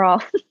outside, like we're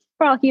all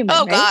we're all human,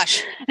 Oh right?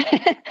 gosh,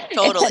 and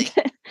totally.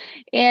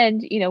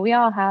 we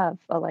all have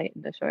a light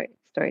and a short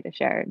story to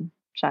share and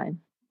shine.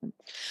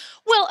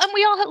 Well, and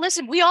we all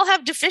listen, we all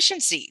have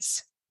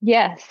deficiencies.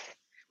 Yes.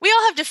 We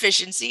all have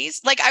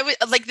deficiencies. Like I was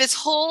like this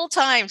whole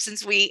time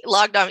since we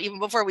logged on, even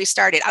before we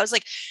started, I was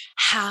like,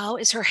 how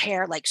is her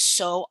hair like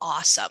so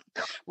awesome?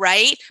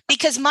 Right?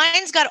 Because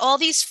mine's got all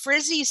these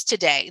frizzies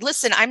today.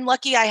 Listen, I'm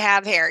lucky I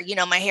have hair.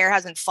 My hair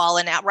hasn't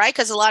fallen out, right?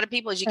 Because a lot of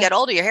people, as you Yeah. get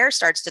older, your hair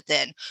starts to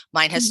thin.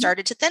 Mine has Mhm.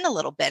 started to thin a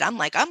little bit. I'm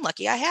like, I'm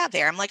lucky I have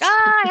hair. I'm like,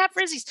 I have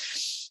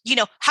frizzies.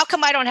 How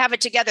come I don't have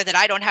it together that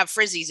I don't have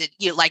frizzies?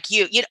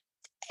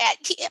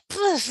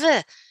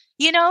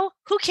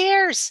 Who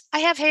cares? I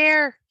have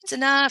hair. It's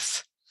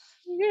enough.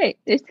 Great.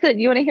 It's good.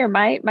 You want to hear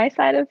my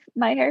side of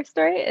my hair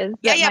story? Is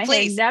Yeah, that yeah, my hair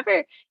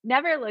please.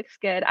 never looks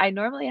good. I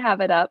normally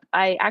have it up.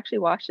 I actually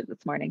washed it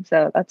this morning,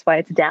 so that's why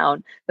it's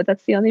down. But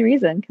that's the only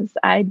reason, because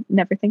I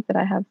never think that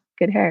I have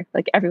good hair.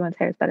 Like everyone's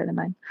hair is better than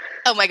mine.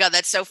 Oh my God,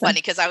 that's so So funny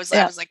because I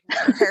yeah. was like,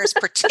 her hair is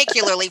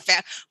particularly fat.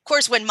 Of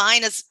course, when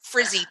mine is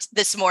frizzy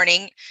this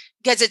morning,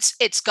 because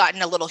it's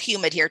gotten a little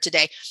humid here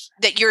today,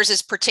 that yours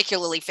is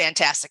particularly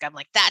fantastic. I'm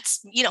like,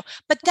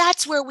 but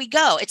that's where we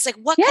go. It's like,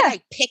 what can Yeah.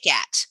 I pick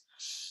at?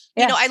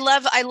 Yeah. I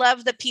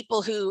love the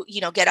people who,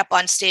 get up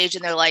on stage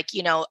and they're like,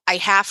 I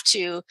have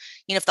to,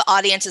 if the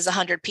audience is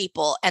 100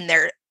 people and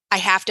I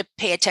have to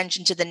pay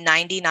attention to the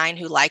 99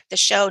 who like the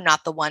show,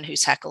 not the one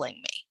who's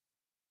heckling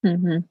me.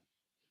 Hmm.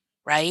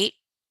 Right.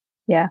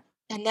 Yeah.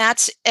 And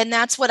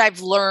that's what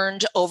I've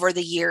learned over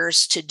the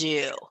years to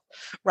do.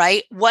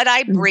 Right. What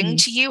I bring Hmm.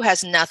 to you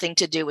has nothing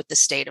to do with the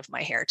state of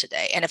my hair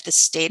today. And if the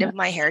state No. of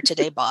my hair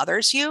today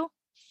bothers you,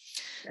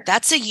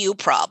 that's a you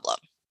problem.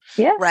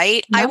 Yeah.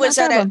 Right. I Not my was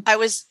at a problem. I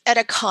was at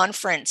a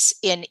conference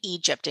in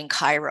Egypt, in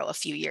Cairo, a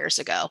few years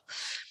ago.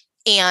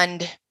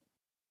 And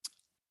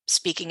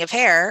speaking of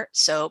hair,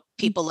 so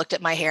people looked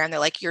at my hair and they're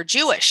like, you're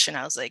Jewish. And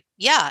I was like,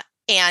 yeah.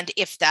 And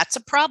if that's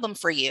a problem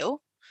for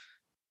you,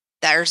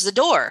 there's the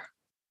door.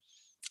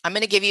 I'm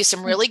going to give you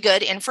some really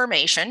good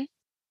information.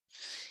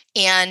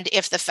 And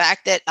if the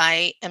fact that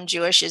I am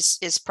Jewish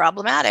is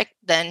problematic,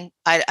 then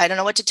I don't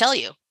know what to tell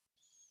you.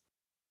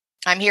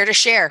 I'm here to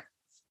share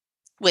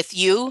with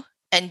you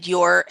and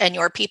your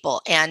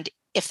people. And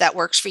if that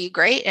works for you,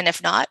 great. And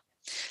if not,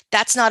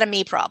 that's not a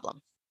me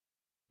problem.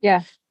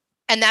 Yeah.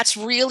 And that's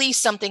really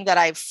something that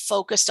I've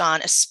focused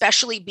on,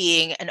 especially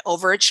being an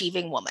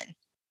overachieving woman.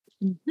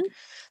 Hmm.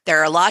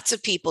 There are lots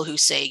of people who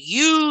say,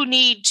 you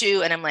need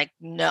to, and I'm like,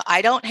 no,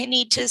 I don't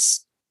need to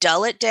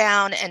dull it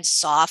down and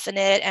soften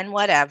it and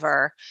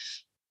whatever,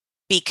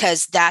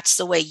 because that's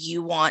the way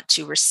you want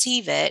to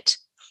receive it.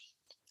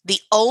 The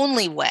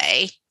only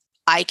way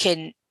I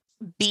can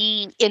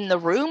be in the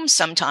room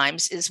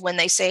sometimes is when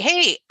they say,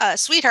 hey,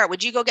 sweetheart,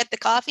 would you go get the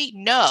coffee?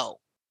 No,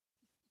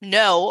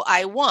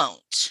 I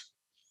won't.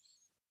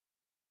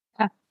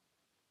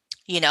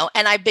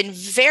 And I've been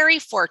very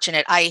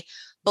fortunate. I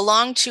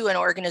belong to an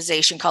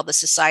organization called the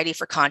Society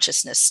for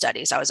Consciousness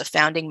Studies. I was a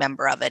founding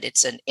member of it.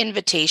 It's an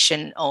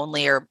invitation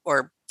only,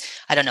 or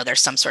I don't know,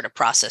 there's some sort of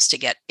process to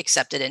get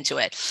accepted into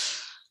it.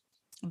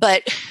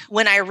 But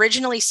when I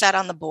originally sat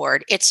on the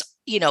board, it's,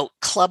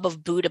 Club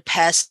of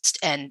Budapest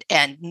and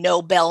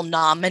Nobel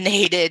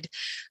nominated,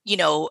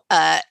 and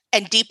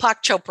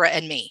Deepak Chopra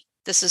and me.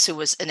 This is who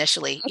was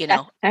initially, Okay.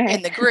 All in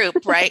right. the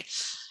group, right?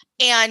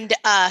 And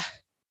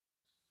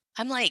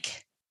I'm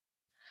like,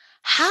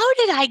 how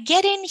did I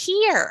get in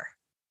here?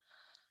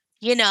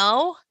 You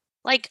know,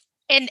 like,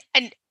 and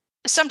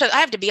sometimes I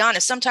have to be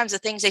honest, sometimes the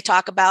things they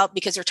talk about,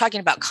 because they're talking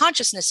about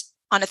consciousness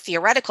on a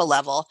theoretical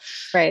level,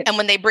 Right. and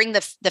when they bring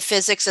the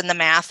physics and the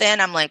math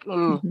in, I'm like,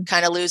 ooh, Hmm.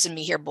 kind of losing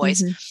me here,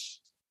 boys.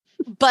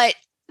 Hmm. But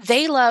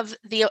they love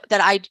that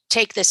I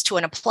take this to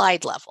an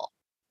applied level.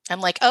 I'm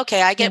like,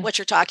 okay, I get Yeah. what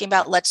you're talking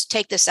about. Let's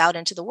take this out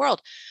into the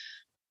world.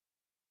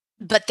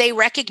 But they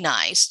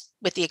recognize,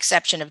 with the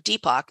exception of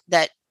Deepak,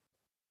 that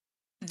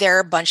they're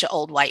a bunch of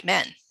old white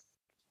men.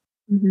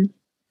 Hmm.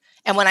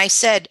 And when I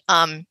said,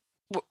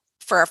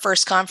 for our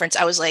first conference,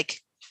 I was like,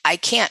 I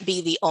can't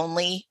be the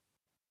only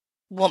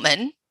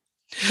woman.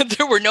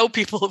 There were no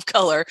people of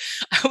color.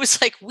 I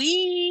was like,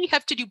 we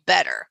have to do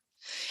better.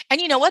 And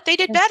you know what? They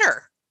did Yeah.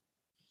 better.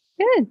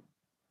 Good.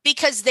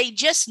 because they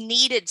just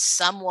needed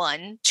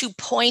someone to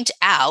point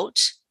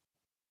out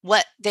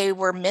what they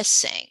were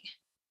missing.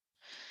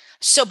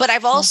 So, but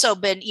I've also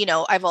been,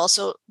 I've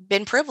also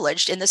been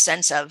privileged in the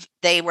sense of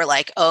they were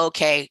like, oh,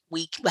 okay,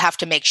 we have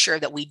to make sure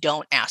that we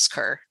don't ask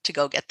her to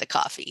go get the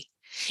coffee,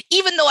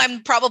 even though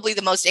I'm probably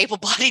the most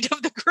able-bodied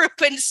of the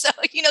group. And so,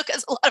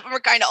 because a lot of them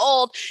are kind of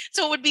old.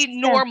 So it would be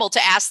normal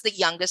to ask the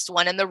youngest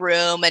one in the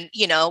room. And,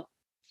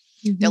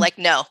 they're like,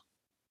 no,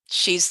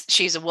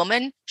 she's a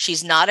woman.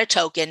 She's not a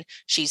token.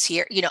 She's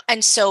here,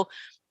 and so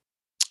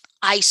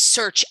I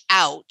search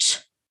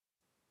out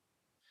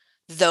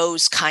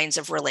those kinds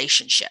of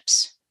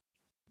relationships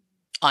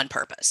on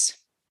purpose.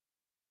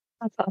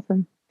 That's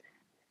awesome.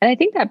 And I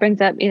think that brings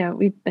up,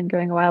 we've been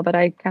going a while, but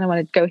I kind of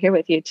want to go here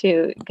with you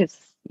too, because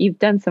you've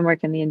done some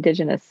work in the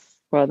Indigenous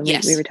world.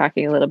 And we were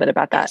talking a little bit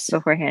about that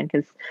beforehand,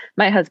 because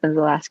my husband's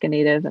Alaska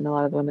Native and a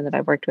lot of the women that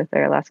I've worked with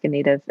are Alaska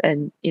Native.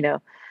 And,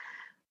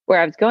 where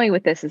I was going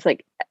with this is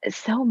like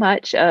so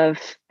much of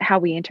how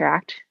we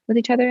interact with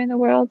each other in the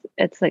world.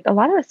 It's like a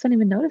lot of us don't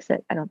even notice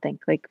it. I don't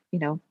think, like,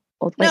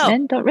 old white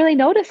men don't really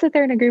notice that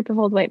they're in a group of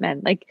old white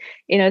men. Like,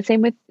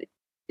 same with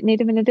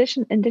Native and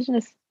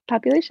Indigenous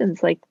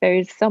populations. Like,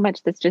 there's so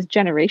much that's just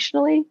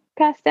generationally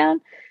passed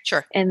down.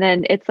 Sure. And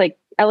then it's like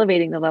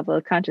elevating the level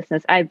of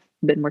consciousness. I've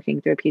been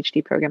working through a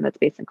PhD program that's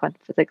based in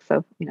quantum physics.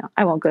 So,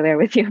 I won't go there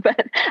with you,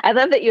 but I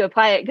love that you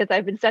apply it, because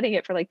I've been studying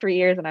it for like 3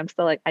 years and I'm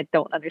still like, I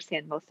don't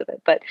understand most of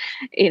it. But,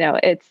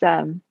 it's,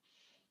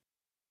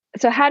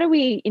 so how do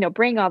we,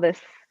 bring all this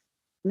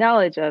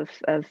knowledge of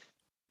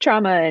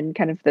trauma and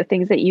kind of the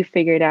things that you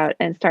figured out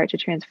and start to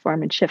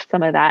transform and shift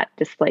some of that,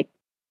 just like,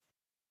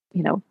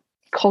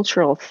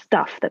 cultural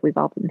stuff that we've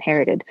all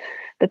inherited.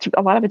 That's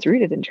a lot of it's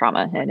rooted in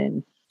trauma and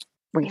in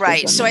racism.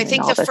 Right. So I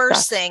think the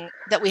first stuff. thing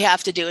that we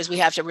have to do is we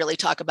have to really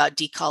talk about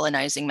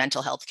decolonizing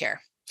mental health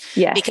care.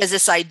 Yeah. Because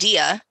this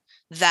idea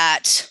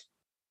that,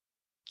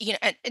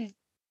 and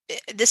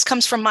this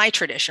comes from my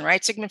tradition,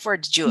 right? Sigmund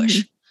Freud's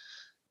Jewish,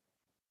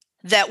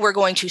 that we're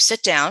going to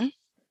sit down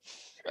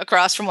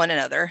across from one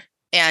another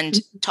and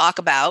talk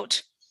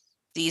about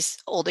these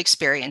old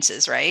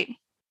experiences, right?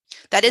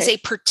 That is a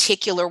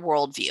particular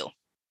worldview.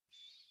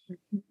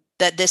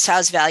 That this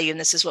has value and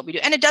this is what we do.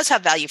 And it does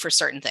have value for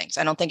certain things.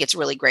 I don't think it's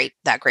really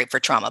that great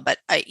for trauma, but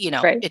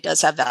it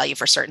does have value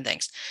for certain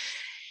things.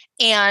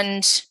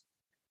 And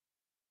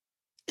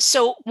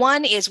so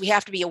one is we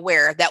have to be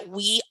aware that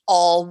we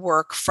all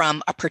work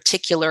from a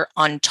particular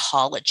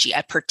ontology,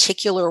 a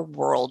particular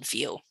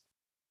worldview.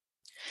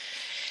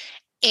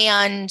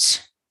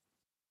 And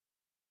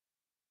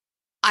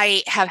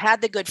I have had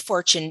the good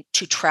fortune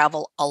to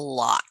travel a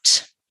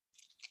lot.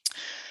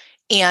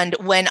 And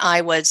when I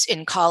was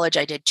in college,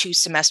 I did 2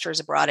 semesters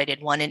abroad. I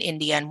did one in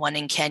India and one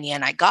in Kenya.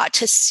 And I got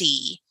to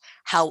see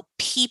how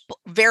people,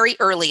 very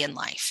early in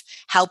life,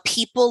 how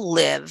people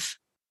live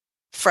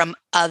from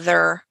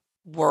other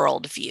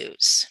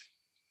worldviews.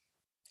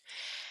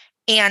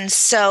 And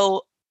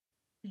so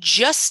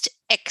just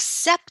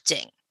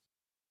accepting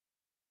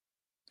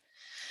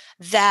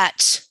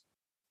that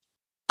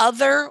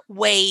other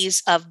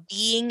ways of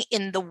being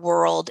in the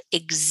world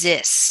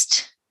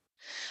exist,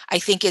 I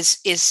think is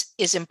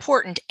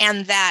important,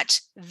 and that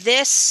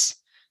this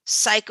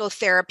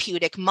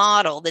psychotherapeutic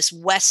model, this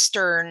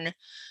Western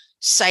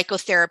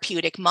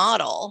psychotherapeutic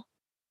model,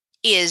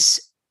 is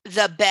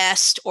the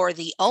best or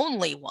the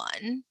only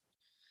one,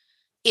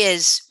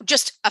 is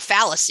just a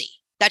fallacy.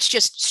 That's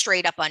just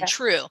straight up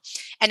untrue.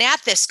 And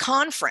at this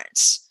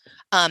conference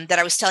that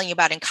I was telling you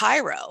about in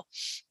Cairo,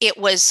 it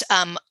was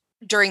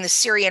during the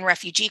Syrian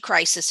refugee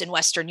crisis in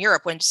Western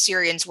Europe, when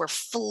Syrians were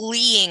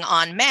fleeing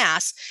en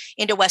masse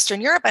into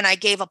Western Europe. And I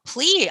gave a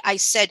plea. I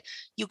said,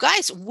 you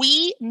guys,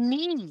 we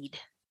need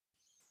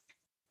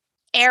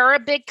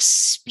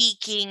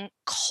Arabic-speaking,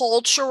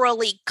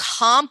 culturally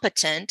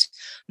competent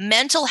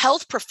mental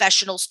health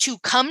professionals to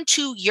come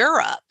to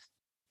Europe.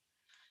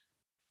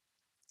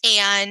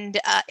 And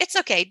it's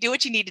okay, do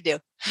what you need to do.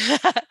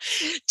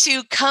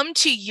 To come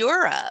to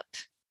Europe.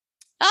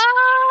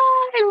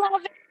 I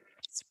love it.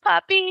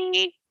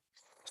 Puppy.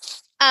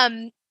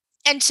 And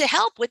to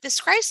help with this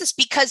crisis,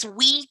 because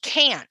we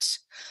can't.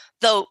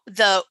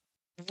 The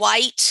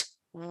white,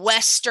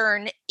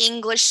 Western,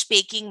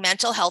 English-speaking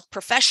mental health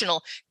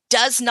professional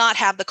does not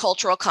have the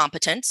cultural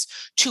competence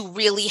to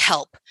really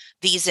help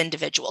these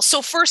individuals.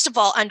 So first of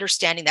all,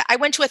 understanding that. I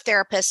went to a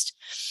therapist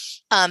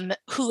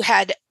who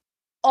had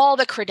all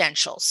the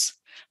credentials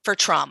for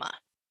trauma.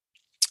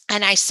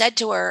 And I said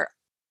to her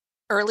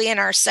early in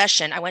our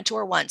session, I went to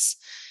her once,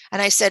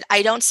 and I said,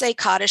 I don't say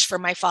Kaddish for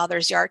my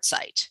father's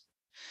yahrzeit.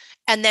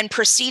 And then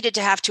proceeded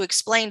to have to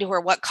explain to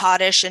her what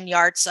Kaddish and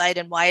yahrzeit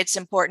and why it's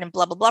important and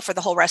blah, blah, blah for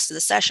the whole rest of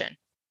the session.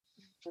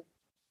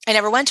 I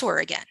never went to her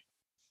again.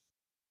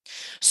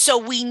 So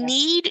we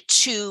need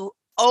to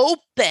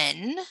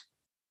open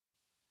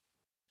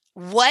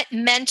what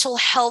mental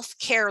health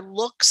care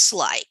looks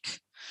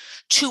like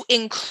to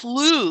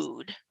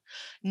include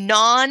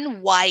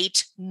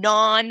non-white,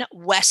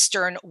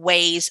 non-Western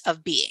ways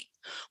of being.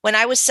 When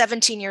I was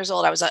 17 years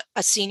old, I was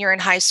a senior in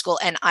high school,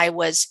 and I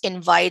was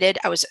invited.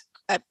 I was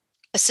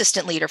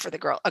assistant leader for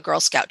a Girl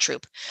Scout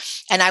troop.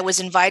 And I was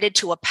invited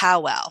to a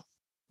powwow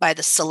by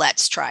the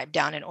Siletz tribe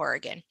down in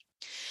Oregon.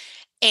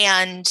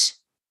 And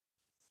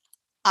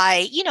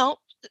I,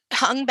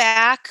 hung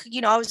back,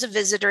 I was a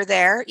visitor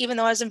there, even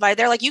though I was invited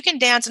there, like, you can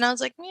dance. And I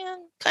was like, yeah,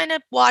 kind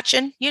of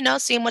watching,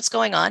 seeing what's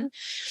going on.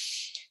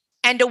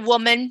 And a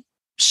woman,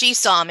 she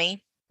saw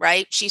me,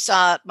 right? She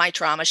saw my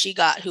trauma. She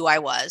got who I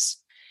was.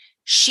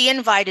 She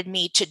invited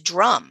me to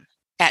drum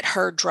at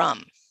her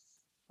drum,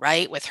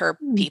 right? With her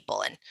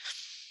people.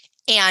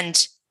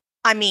 And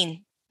I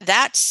mean,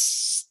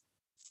 that's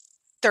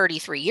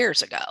 33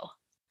 years ago.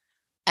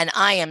 And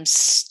I am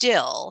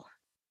still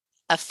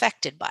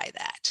affected by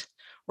that,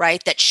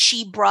 right? That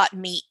she brought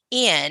me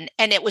in,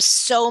 and it was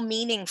so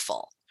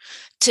meaningful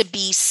to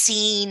be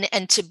seen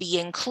and to be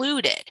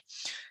included.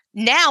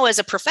 Now, as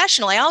a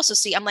professional, I also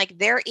see, I'm like,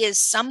 there is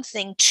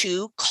something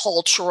to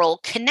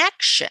cultural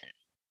connection.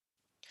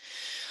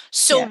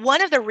 So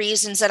one of the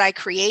reasons that I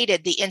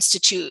created the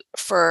Institute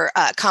for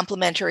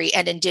Complementary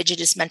and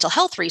Indigenous Mental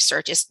Health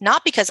Research is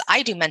not because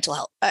I do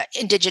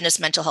Indigenous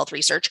mental health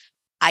research.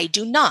 I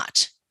do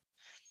not.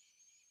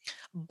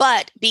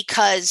 But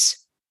because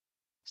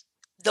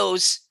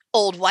those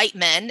old white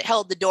men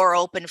held the door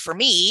open for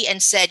me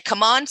and said,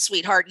 come on,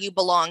 sweetheart, you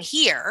belong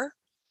here.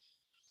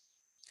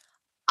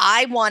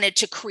 I wanted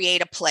to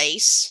create a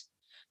place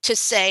to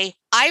say,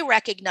 I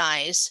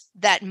recognize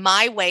that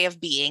my way of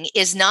being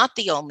is not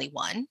the only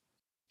one.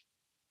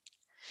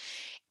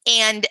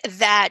 And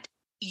that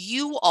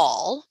you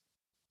all,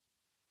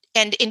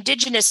 and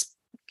Indigenous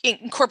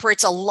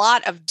incorporates a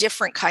lot of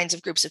different kinds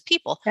of groups of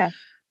people. Yeah.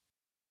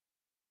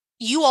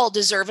 You all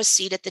deserve a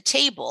seat at the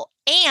table,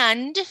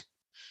 and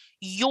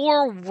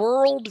your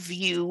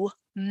worldview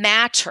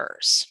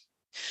matters.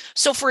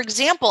 So, for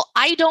example,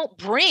 I don't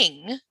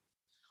bring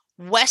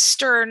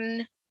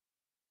Western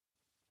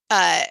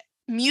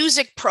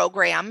music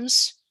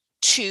programs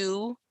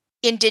to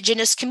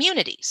Indigenous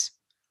communities.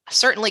 I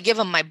certainly give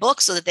them my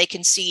book so that they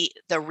can see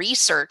the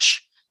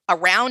research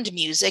around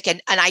music.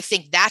 And I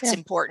think that's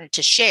important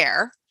to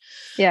share.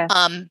 Yeah.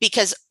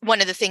 Because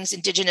one of the things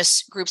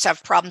Indigenous groups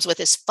have problems with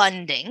is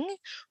funding,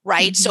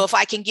 right? Mm-hmm. So if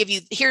I can give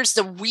you, here's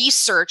the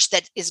research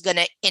that is going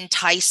to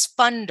entice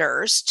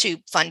funders to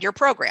fund your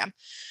program.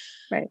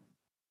 Right.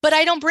 But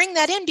I don't bring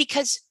that in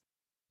because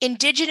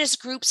Indigenous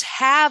groups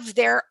have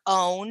their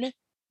own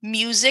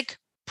music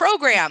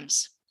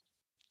programs.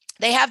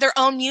 They have their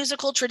own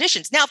musical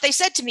traditions. Now, if they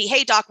said to me,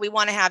 hey, doc, we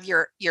want to have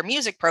your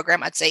music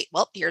program, I'd say,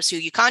 well, here's who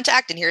you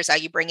contact and here's how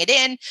you bring it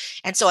in,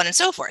 and so on and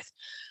so forth.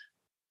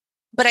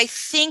 But I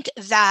think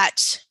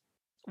that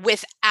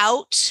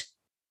without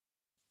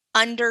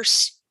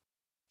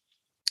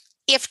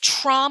if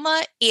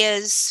trauma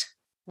is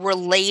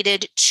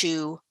related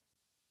to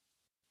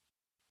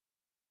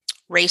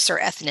race or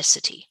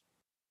ethnicity,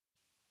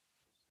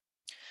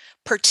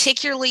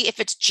 particularly if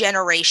it's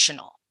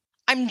generational.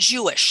 I'm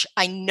Jewish.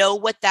 I know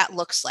what that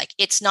looks like.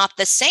 It's not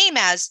the same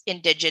as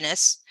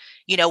Indigenous.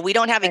 We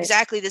don't have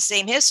exactly the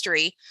same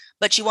history,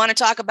 but you want to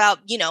talk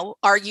about,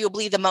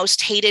 arguably the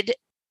most hated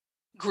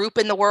group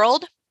in the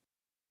world,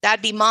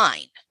 that'd be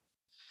mine.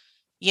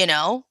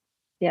 Yeah.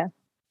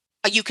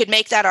 You could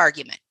make that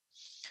argument.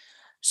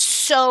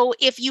 So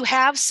if you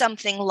have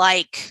something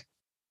like,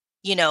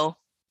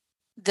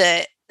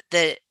 the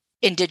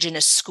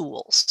Indigenous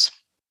schools,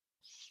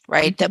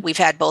 right, that we've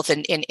had both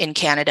in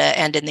Canada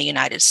and in the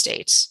United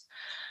States.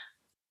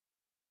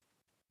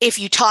 If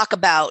you talk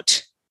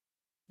about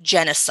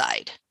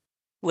genocide,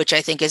 which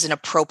I think is an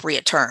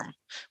appropriate term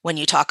when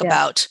you talk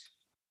about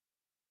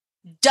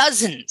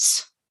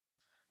dozens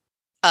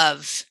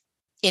of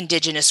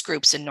Indigenous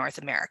groups in North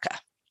America.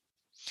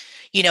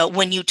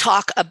 When you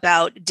talk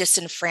about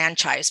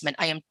disenfranchisement,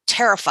 I am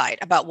terrified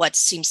about what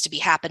seems to be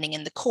happening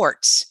in the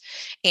courts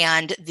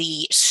and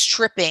the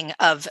stripping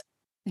of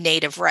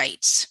Native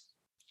rights.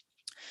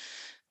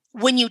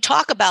 When you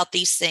talk about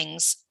these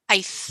things,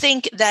 I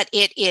think that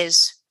it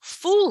is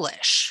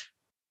foolish.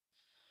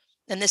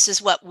 And this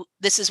is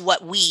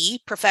what we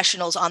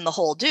professionals on the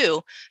whole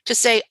do, to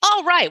say,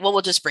 all right, well,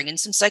 we'll just bring in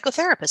some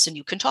psychotherapists and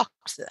you can talk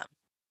to them.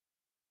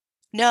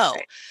 No,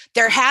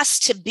 there has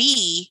to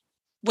be,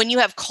 when you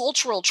have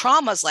cultural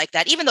traumas like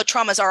that, even though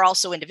traumas are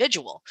also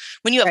individual,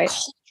 when you have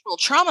cultural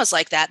traumas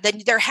like that,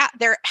 then there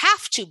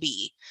have to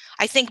be,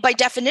 I think by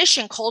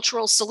definition,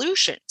 cultural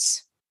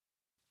solutions.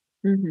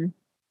 Mm-hmm.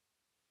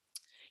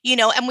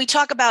 And we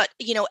talk about,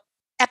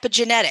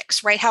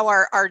 epigenetics, right? How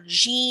our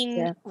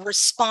gene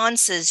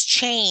responses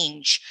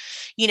change.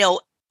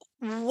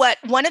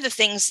 One of the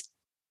things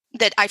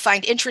that I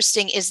find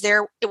interesting is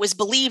it was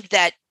believed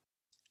that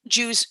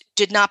Jews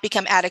did not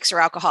become addicts or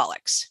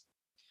alcoholics.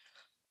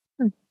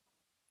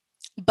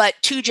 But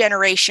 2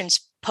 generations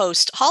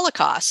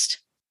post-Holocaust,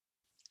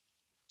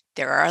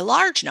 there are a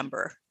large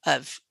number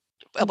of,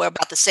 we're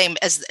about the same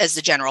as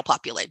the general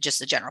population, just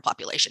the general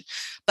population.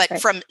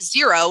 But from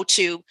 0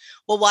 to,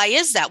 well, why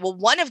is that? Well,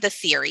 one of the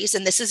theories,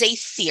 and this is a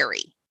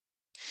theory,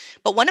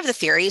 but one of the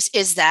theories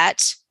is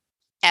that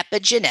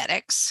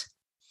epigenetics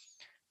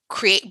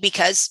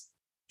because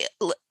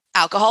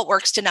alcohol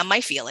works to numb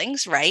my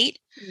feelings, right?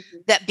 Mm-hmm.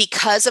 That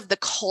because of the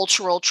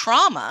cultural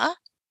trauma,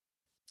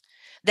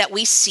 that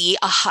we see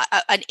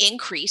an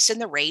increase in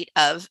the rate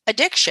of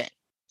addiction.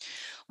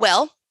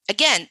 Well,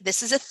 again,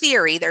 this is a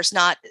theory.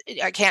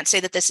 I can't say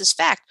that this is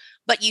fact,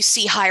 but you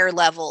see higher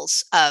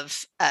levels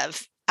of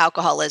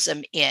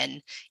alcoholism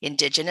in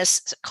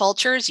indigenous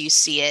cultures. You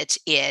see it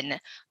in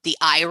the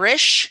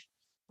Irish,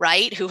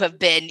 right, who have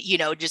been,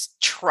 just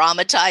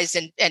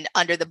traumatized and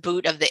under the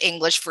boot of the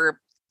English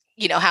for,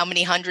 how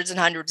many hundreds and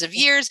hundreds of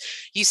years.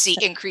 You see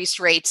increased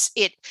rates.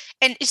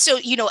 And so,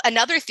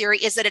 another theory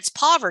is that it's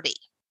poverty.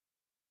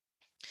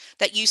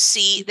 That you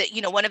see that,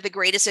 one of the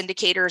greatest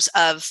indicators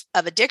of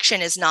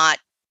addiction is not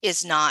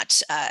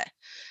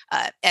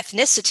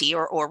ethnicity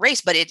or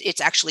race, but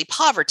it's actually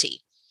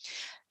poverty.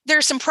 There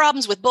are some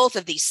problems with both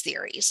of these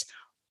theories,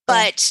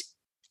 but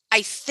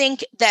I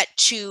think that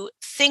to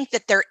think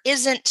that there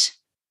isn't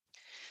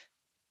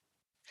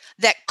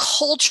that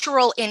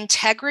cultural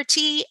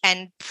integrity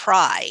and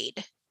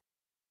pride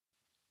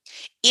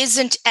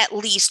isn't at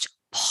least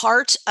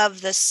part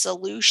of the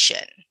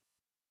solution.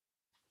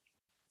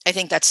 I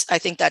think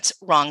that's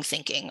wrong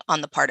thinking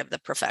on the part of the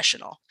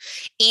professional.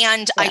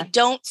 And I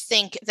don't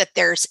think that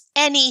there's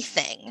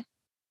anything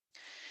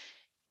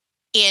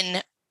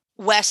in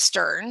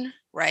Western,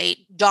 right,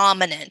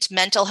 dominant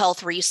mental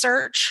health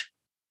research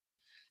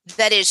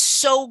that is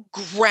so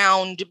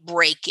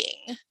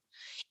groundbreaking.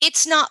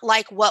 It's not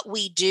like what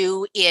we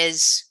do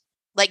is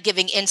like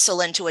giving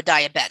insulin to a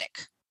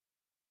diabetic.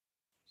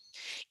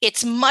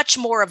 It's much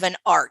more of an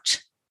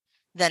art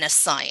than a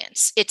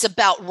science. It's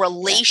about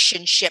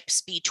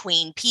relationships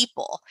between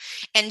people.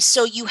 And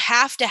so you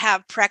have to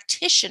have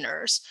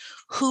practitioners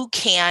who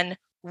can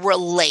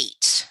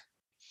relate.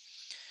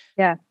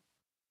 Yeah.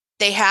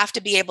 They have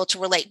to be able to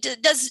relate.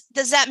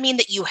 Does that mean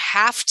that you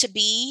have to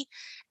be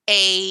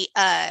a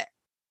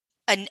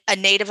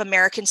Native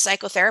American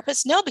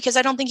psychotherapist? No, because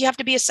I don't think you have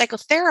to be a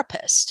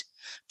psychotherapist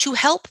to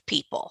help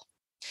people.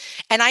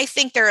 And I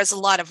think there is a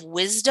lot of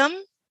wisdom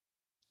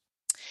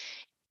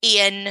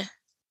in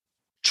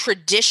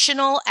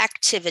traditional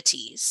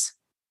activities,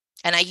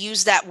 and I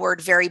use that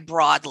word very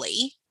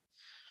broadly,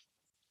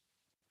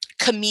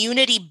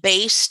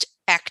 community-based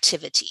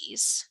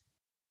activities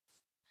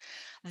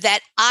that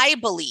I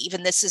believe,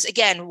 and this is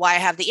again why I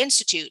have the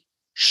Institute,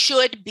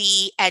 should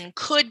be and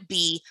could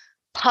be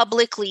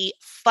publicly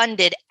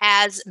funded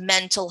as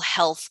mental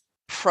health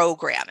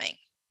programming.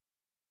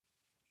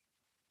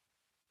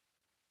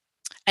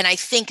 And I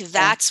think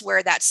that's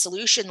where that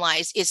solution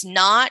lies, is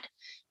not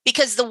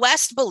because the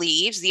West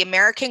believes, the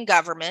American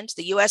government,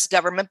 the US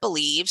government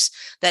believes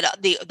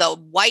that the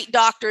white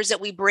doctors that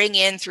we bring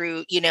in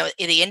through, the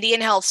Indian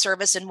Health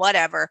Service and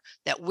whatever,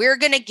 that we're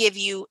going to give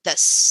you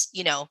this,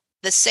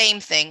 the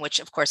same thing, which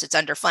of course it's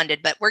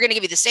underfunded, but we're going to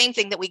give you the same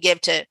thing that we give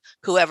to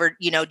whoever,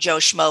 Joe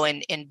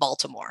Schmo in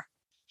Baltimore.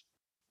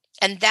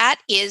 And that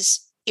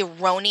is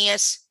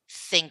erroneous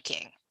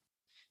thinking.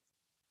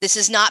 This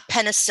is not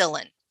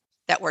penicillin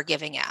that we're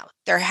giving out.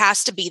 There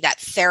has to be that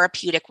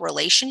therapeutic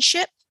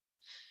relationship.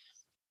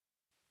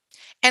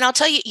 And I'll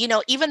tell you,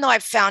 even though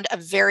I've found a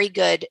very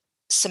good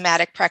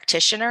somatic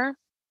practitioner,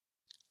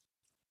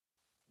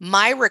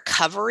 my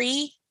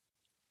recovery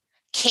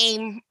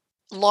came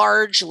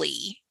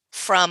largely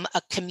from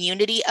a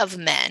community of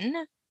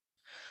men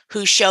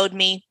who showed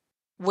me,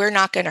 we're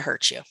not going to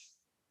hurt you.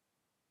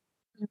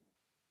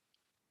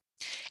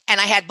 And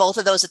I had both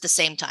of those at the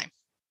same time.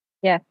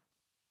 Yeah.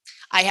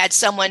 I had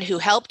someone who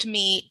helped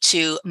me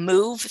to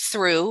move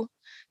through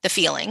the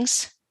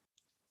feelings.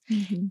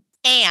 Mm-hmm.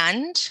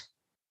 And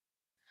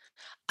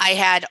I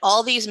had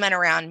all these men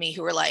around me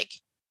who were like,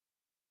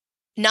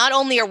 not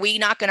only are we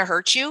not going to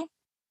hurt you,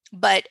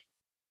 but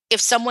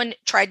if someone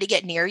tried to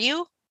get near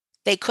you,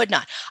 they could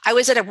not. I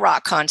was at a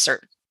rock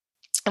concert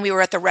and we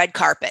were at the red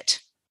carpet.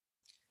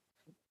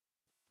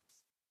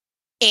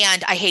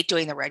 And I hate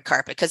doing the red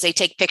carpet because they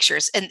take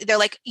pictures and they're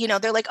like,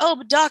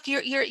 oh, Doc,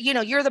 you're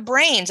the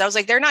brains. I was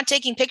like, they're not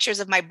taking pictures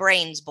of my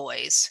brains,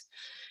 boys.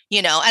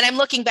 And I'm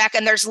looking back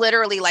and there's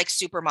literally like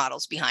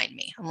supermodels behind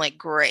me. I'm like,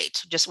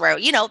 great. Just where,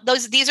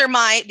 these are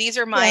my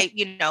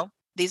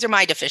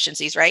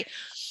deficiencies. Right.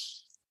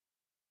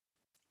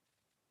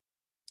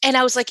 And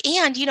I was like,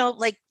 and,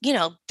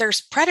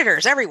 there's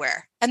predators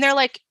everywhere. And they're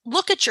like,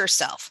 look at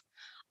yourself.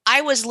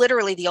 I was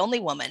literally the only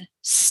woman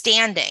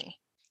standing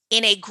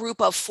in a group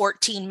of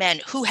 14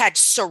 men who had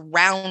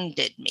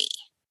surrounded me.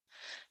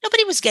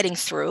 Nobody was getting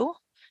through.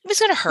 It was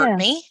going to hurt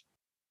me.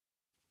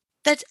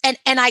 And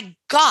I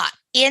got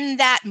in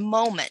that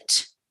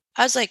moment,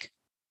 I was like,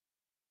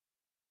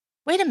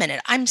 wait a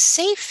minute, I'm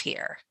safe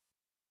here.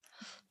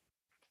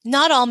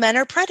 Not all men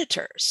are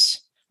predators.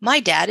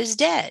 My dad is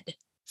dead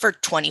for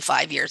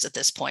 25 years at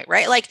this point,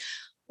 right? Like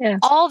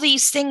all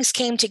these things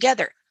came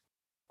together.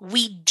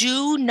 We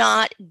do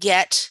not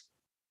get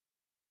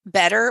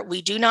better.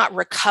 We do not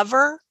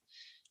recover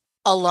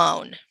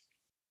alone.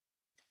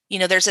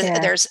 There's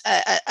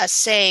a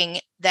saying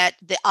that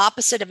the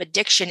opposite of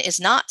addiction is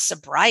not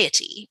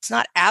sobriety. It's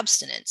not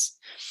abstinence.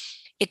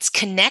 It's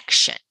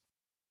connection.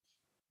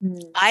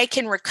 Mm. I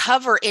can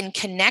recover in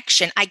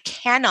connection. I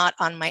cannot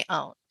on my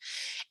own.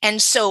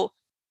 And so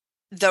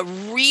the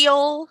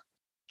real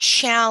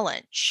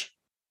challenge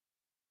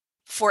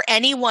for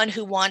anyone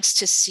who wants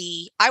to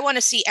see, I want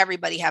to see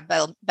everybody have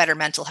better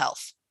mental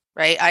health,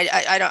 right?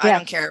 I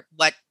don't care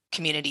what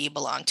community you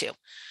belong to.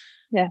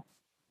 Yeah.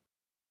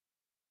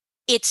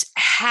 It's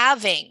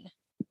having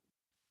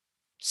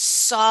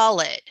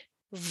solid,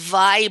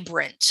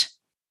 vibrant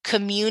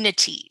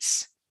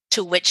communities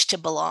to which to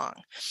belong.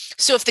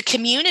 So if the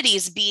community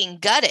is being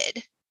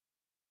gutted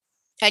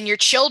and your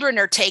children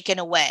are taken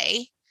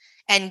away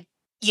and,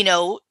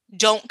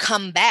 don't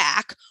come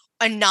back,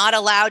 and not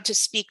allowed to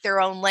speak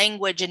their own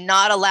language and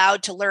not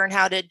allowed to learn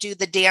how to do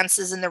the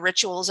dances and the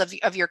rituals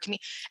of your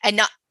community, and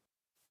not,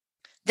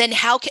 then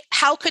how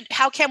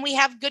can we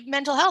have good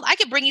mental health? I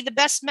could bring you the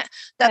best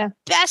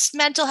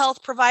mental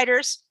health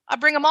providers. I'll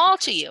bring them all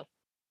to you.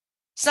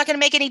 It's not going to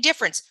make any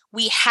difference.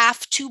 We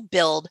have to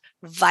build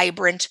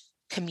vibrant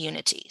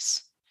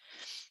communities.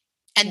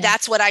 And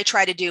that's what I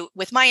try to do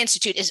with my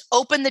institute, is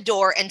open the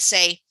door and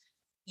say,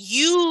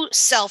 you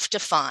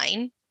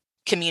self-define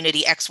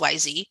community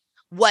XYZ,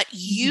 what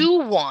you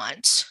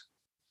want,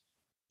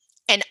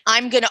 and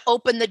I'm going to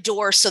open the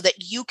door so that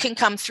you can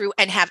come through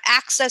and have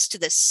access to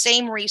the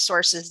same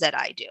resources that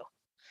I do.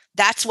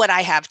 That's what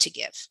I have to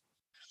give,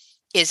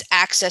 is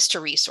access to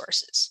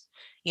resources.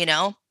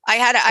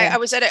 I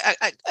was at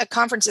a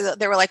conference.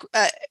 They were like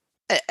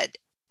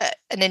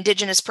an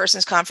Indigenous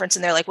persons conference,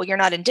 and they're like, well, you're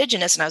not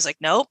Indigenous. And I was like,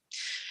 nope.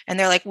 And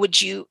they're like,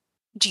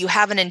 do you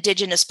have an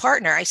Indigenous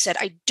partner? I said,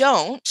 I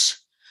don't.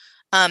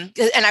 And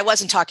I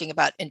wasn't talking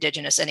about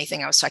Indigenous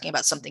anything. I was talking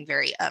about something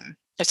I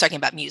was talking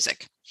about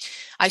music.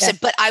 I said,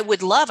 but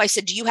I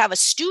said, do you have a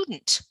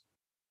student?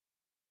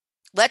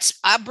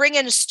 I'll bring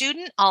in a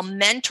student. I'll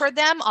mentor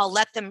them. I'll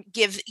let them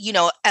give,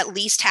 at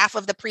least half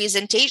of the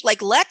presentation.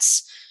 Like,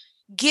 let's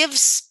give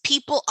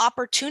people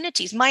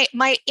opportunities.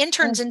 My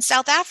intern's in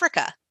South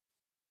Africa.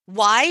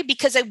 Why?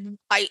 Because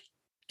I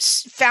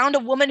found a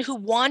woman who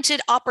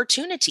wanted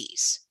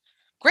opportunities.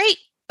 Great.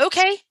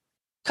 Okay.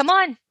 Come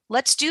on.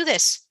 Let's do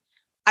this.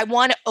 I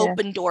want to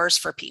open doors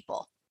for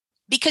people,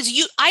 because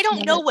I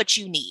don't know what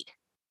you need.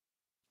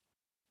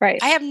 Right.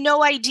 I have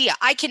no idea.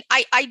 I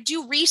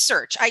do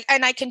research.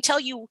 I can tell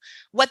you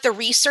what the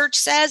research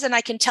says, and I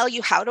can tell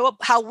you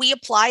how we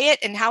apply it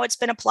and how it's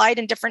been applied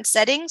in different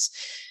settings.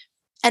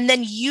 And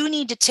then you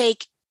need to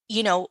take,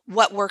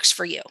 what works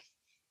for you.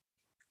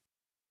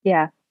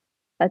 Yeah,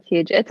 that's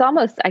huge. It's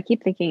almost, I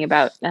keep thinking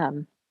about,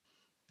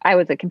 I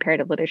was a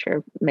comparative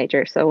literature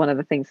major. So one of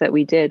the things that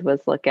we did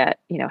was look at,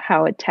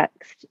 how a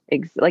text,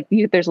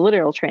 there's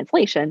literal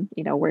translation,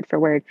 word for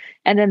word.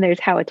 And then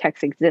there's how a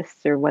text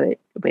exists, or what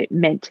it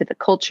meant to the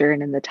culture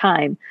and in the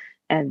time,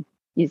 and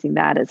using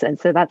that and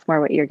so that's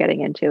more what you're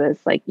getting into, is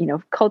like,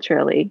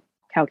 culturally,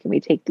 how can we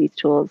take these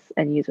tools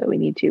and use what we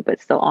need to, but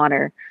still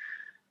honor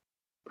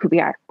who we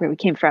are, where we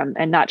came from,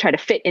 and not try to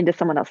fit into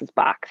someone else's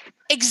box.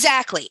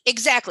 Exactly.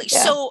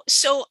 Yeah.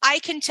 So I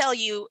can tell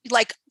you,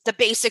 like, the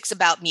basics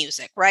about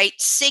music, right?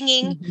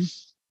 Singing,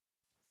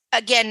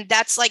 again,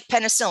 that's like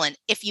penicillin.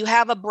 If you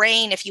have a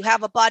brain, if you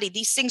have a body,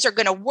 these things are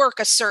going to work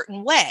a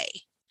certain way.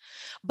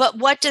 But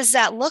what does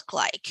that look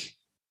like?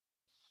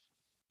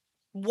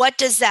 What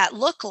does that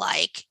look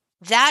like?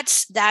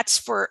 That's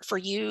for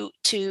you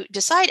to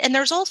decide. And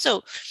there's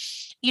also,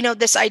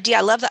 this idea,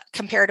 I love that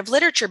comparative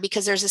literature,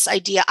 because there's this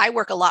idea, I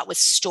work a lot with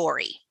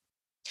story,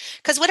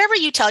 because whatever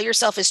you tell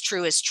yourself is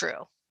true is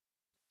true.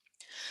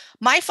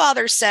 My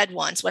father said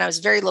once, when I was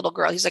a very little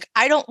girl, he's like,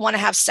 I don't want to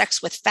have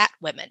sex with fat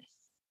women.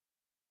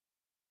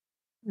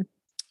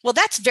 Well,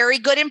 that's very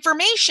good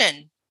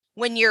information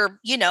when you're,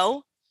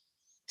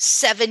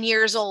 7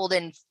 years old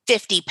and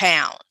 50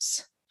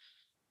 pounds.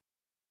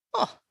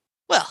 Oh,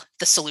 well,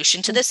 the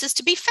solution to this is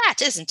to be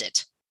fat, isn't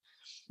it?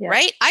 Yeah.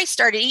 Right? I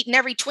started eating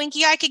every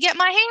Twinkie I could get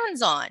my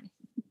hands on.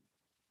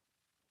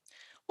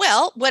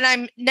 Well, when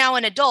I'm now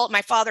an adult,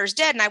 my father's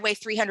dead, and I weigh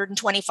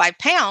 325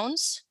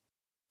 pounds,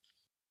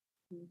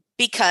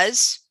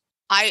 because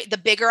the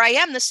bigger I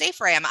am, the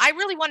safer I am. I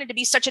really wanted to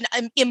be such an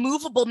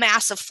immovable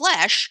mass of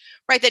flesh,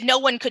 right, that no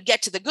one could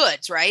get to the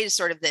goods, right? Is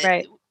sort of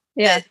the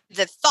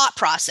thought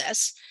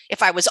process,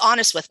 if I was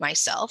honest with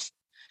myself.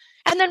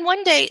 And then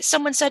one day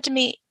someone said to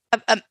me,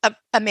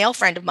 a male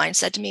friend of mine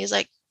said to me, he's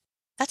like,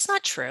 that's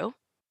not true.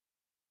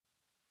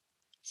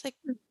 It's like,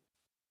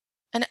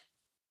 and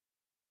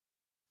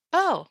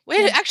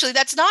wait, actually,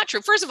 that's not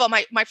true. First of all,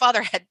 my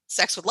father had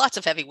sex with lots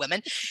of heavy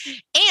women,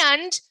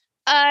 and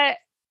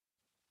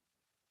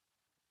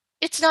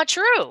it's not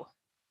true.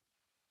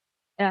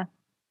 Yeah.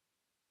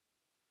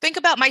 Think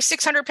about my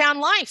 600-pound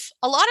life.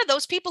 A lot of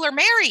those people are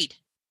married.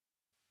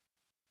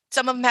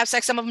 Some of them have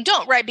sex, some of them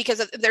don't, right? Because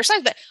of their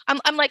size. But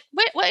I'm like,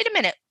 wait a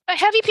minute.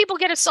 Heavy people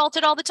get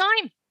assaulted all the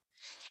time.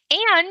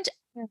 And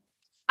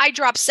I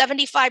dropped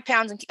 75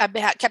 pounds, and I've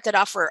kept it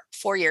off for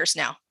 4 years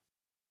now.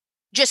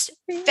 Just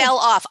fell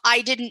off.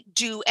 I didn't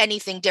do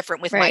anything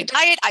different with my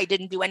diet. I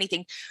didn't do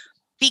anything,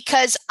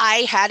 because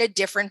I had a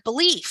different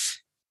belief.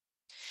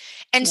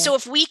 And so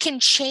if we can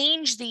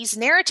change these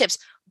narratives,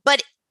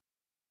 but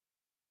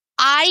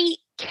I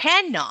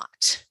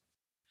cannot,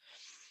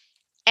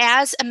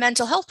 as a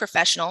mental health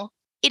professional,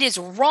 it is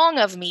wrong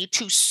of me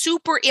to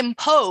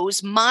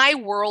superimpose my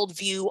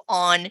worldview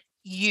on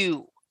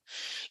you.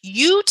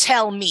 You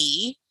tell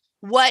me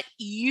what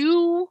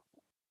you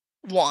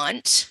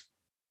want,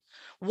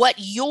 what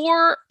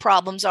your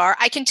problems are.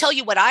 I can tell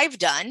you what I've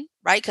done,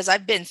 right? Because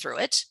I've been through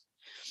it.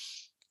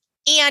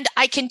 And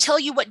I can tell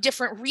you what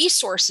different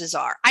resources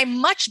are. I'm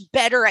much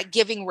better at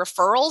giving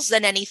referrals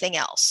than anything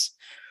else,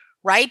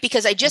 right?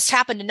 Because I just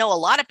happen to know a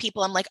lot of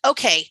people. I'm like,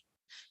 okay,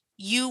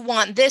 you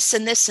want this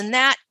and this and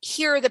that.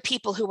 Here are the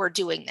people who are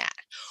doing that.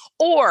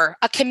 Or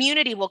a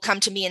community will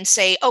come to me and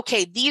say,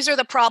 okay, these are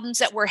the problems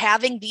that we're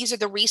having. These are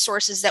the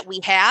resources that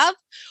we have.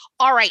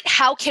 All right,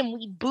 how can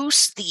we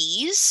boost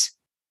these?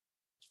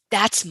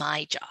 That's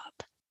my job.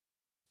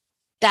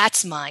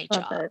 That's my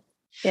job.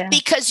 Yeah.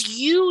 Because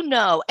you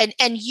know,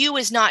 and you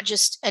is not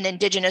just an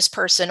Indigenous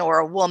person or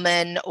a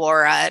woman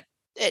or a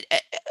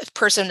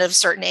person of a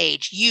certain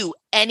age. You,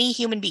 any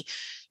human being,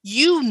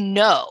 you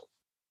know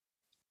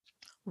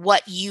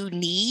what you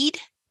need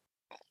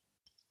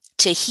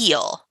to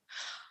heal.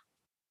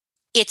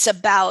 It's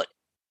about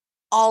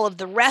all of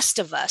the rest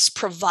of us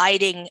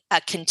providing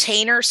a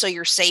container so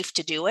you're safe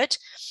to do it,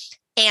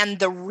 and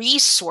the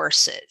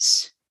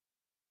resources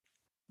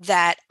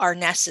that are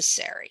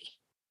necessary.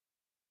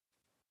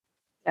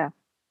 Yeah.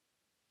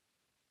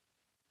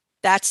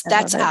 That's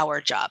our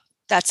job.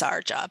 That's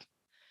our job.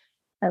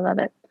 I love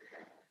it.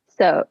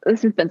 So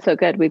this has been so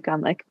good. We've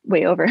gone like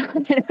way over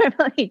than I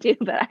normally do,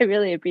 but I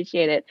really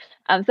appreciate it.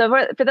 So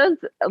for those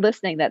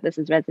listening that this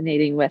is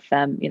resonating with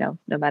them,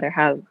 no matter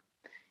how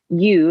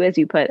you, as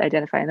you put,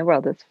 identify in the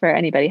world, is for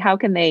anybody, how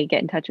can they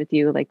get in touch with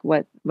you? Like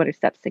what are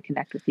steps to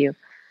connect with you?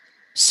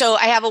 So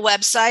I have a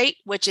website,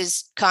 which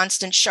is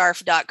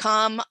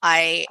constancescharf.com.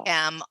 I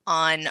am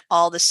on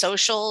all the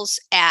socials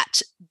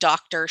at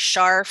Dr.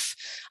 Scharf.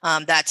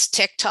 That's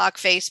TikTok,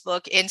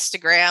 Facebook,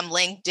 Instagram,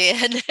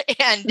 LinkedIn,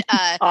 and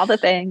all the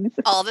things.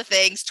 All the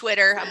things.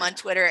 Twitter. I'm on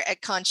Twitter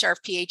at Conscharf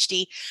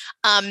PhD.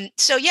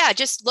 So yeah,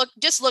 just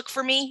look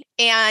for me,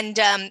 and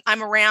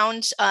I'm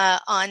around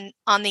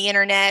on the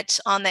internet,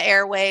 on the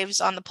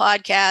airwaves, on the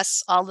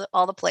podcasts,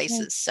 all the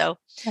places. So.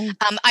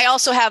 I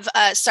also have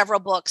several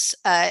books,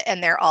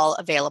 and they're all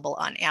available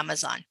on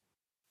Amazon.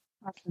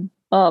 Awesome.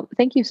 Well,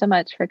 thank you so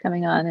much for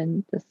coming on.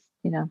 And this,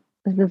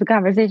 this is a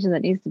conversation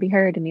that needs to be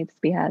heard and needs to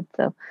be had.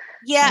 So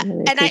yeah,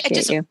 really and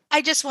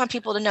I just want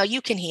people to know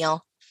you can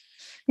heal.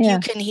 Yeah. You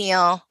can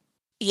heal.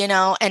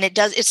 And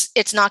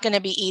it's not going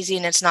to be easy,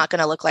 and it's not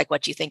going to look like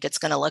what you think it's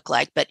going to look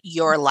like, but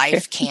your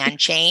life can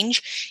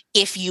change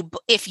if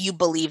you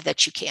believe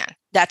that you can.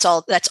 That's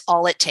all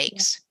it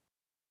takes.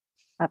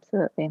 Yeah.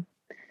 Absolutely.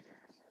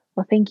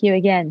 Well, thank you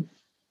again.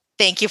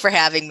 Thank you for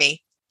having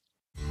me.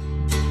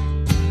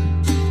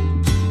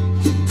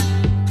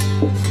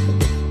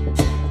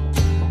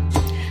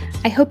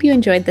 I hope you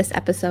enjoyed this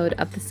episode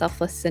of the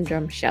Selfless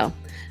Syndrome Show.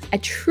 I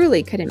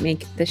truly couldn't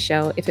make this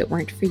show if it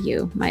weren't for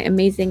you, my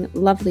amazing,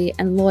 lovely,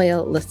 and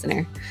loyal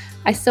listener.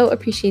 I so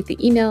appreciate the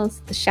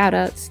emails, the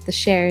shout-outs, the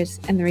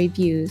shares, and the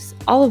reviews,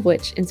 all of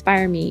which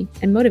inspire me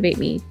and motivate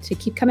me to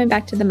keep coming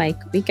back to the mic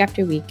week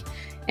after week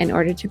in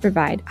order to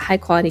provide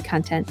high-quality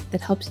content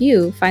that helps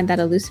you find that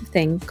elusive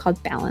thing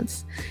called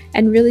balance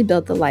and really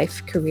build the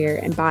life, career,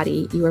 and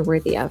body you are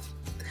worthy of.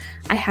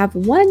 I have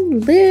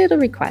one little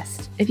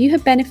request. If you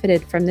have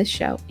benefited from this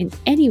show in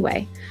any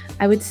way,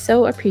 I would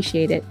so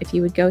appreciate it if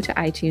you would go to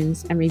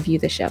iTunes and review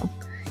the show.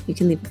 You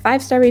can leave a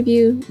 5-star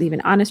review, leave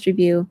an honest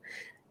review.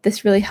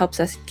 This really helps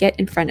us get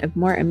in front of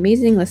more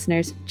amazing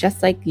listeners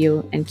just like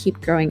you and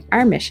keep growing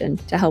our mission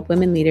to help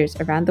women leaders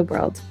around the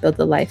world build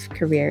the life,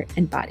 career,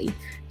 and body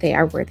they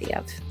are worthy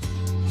of.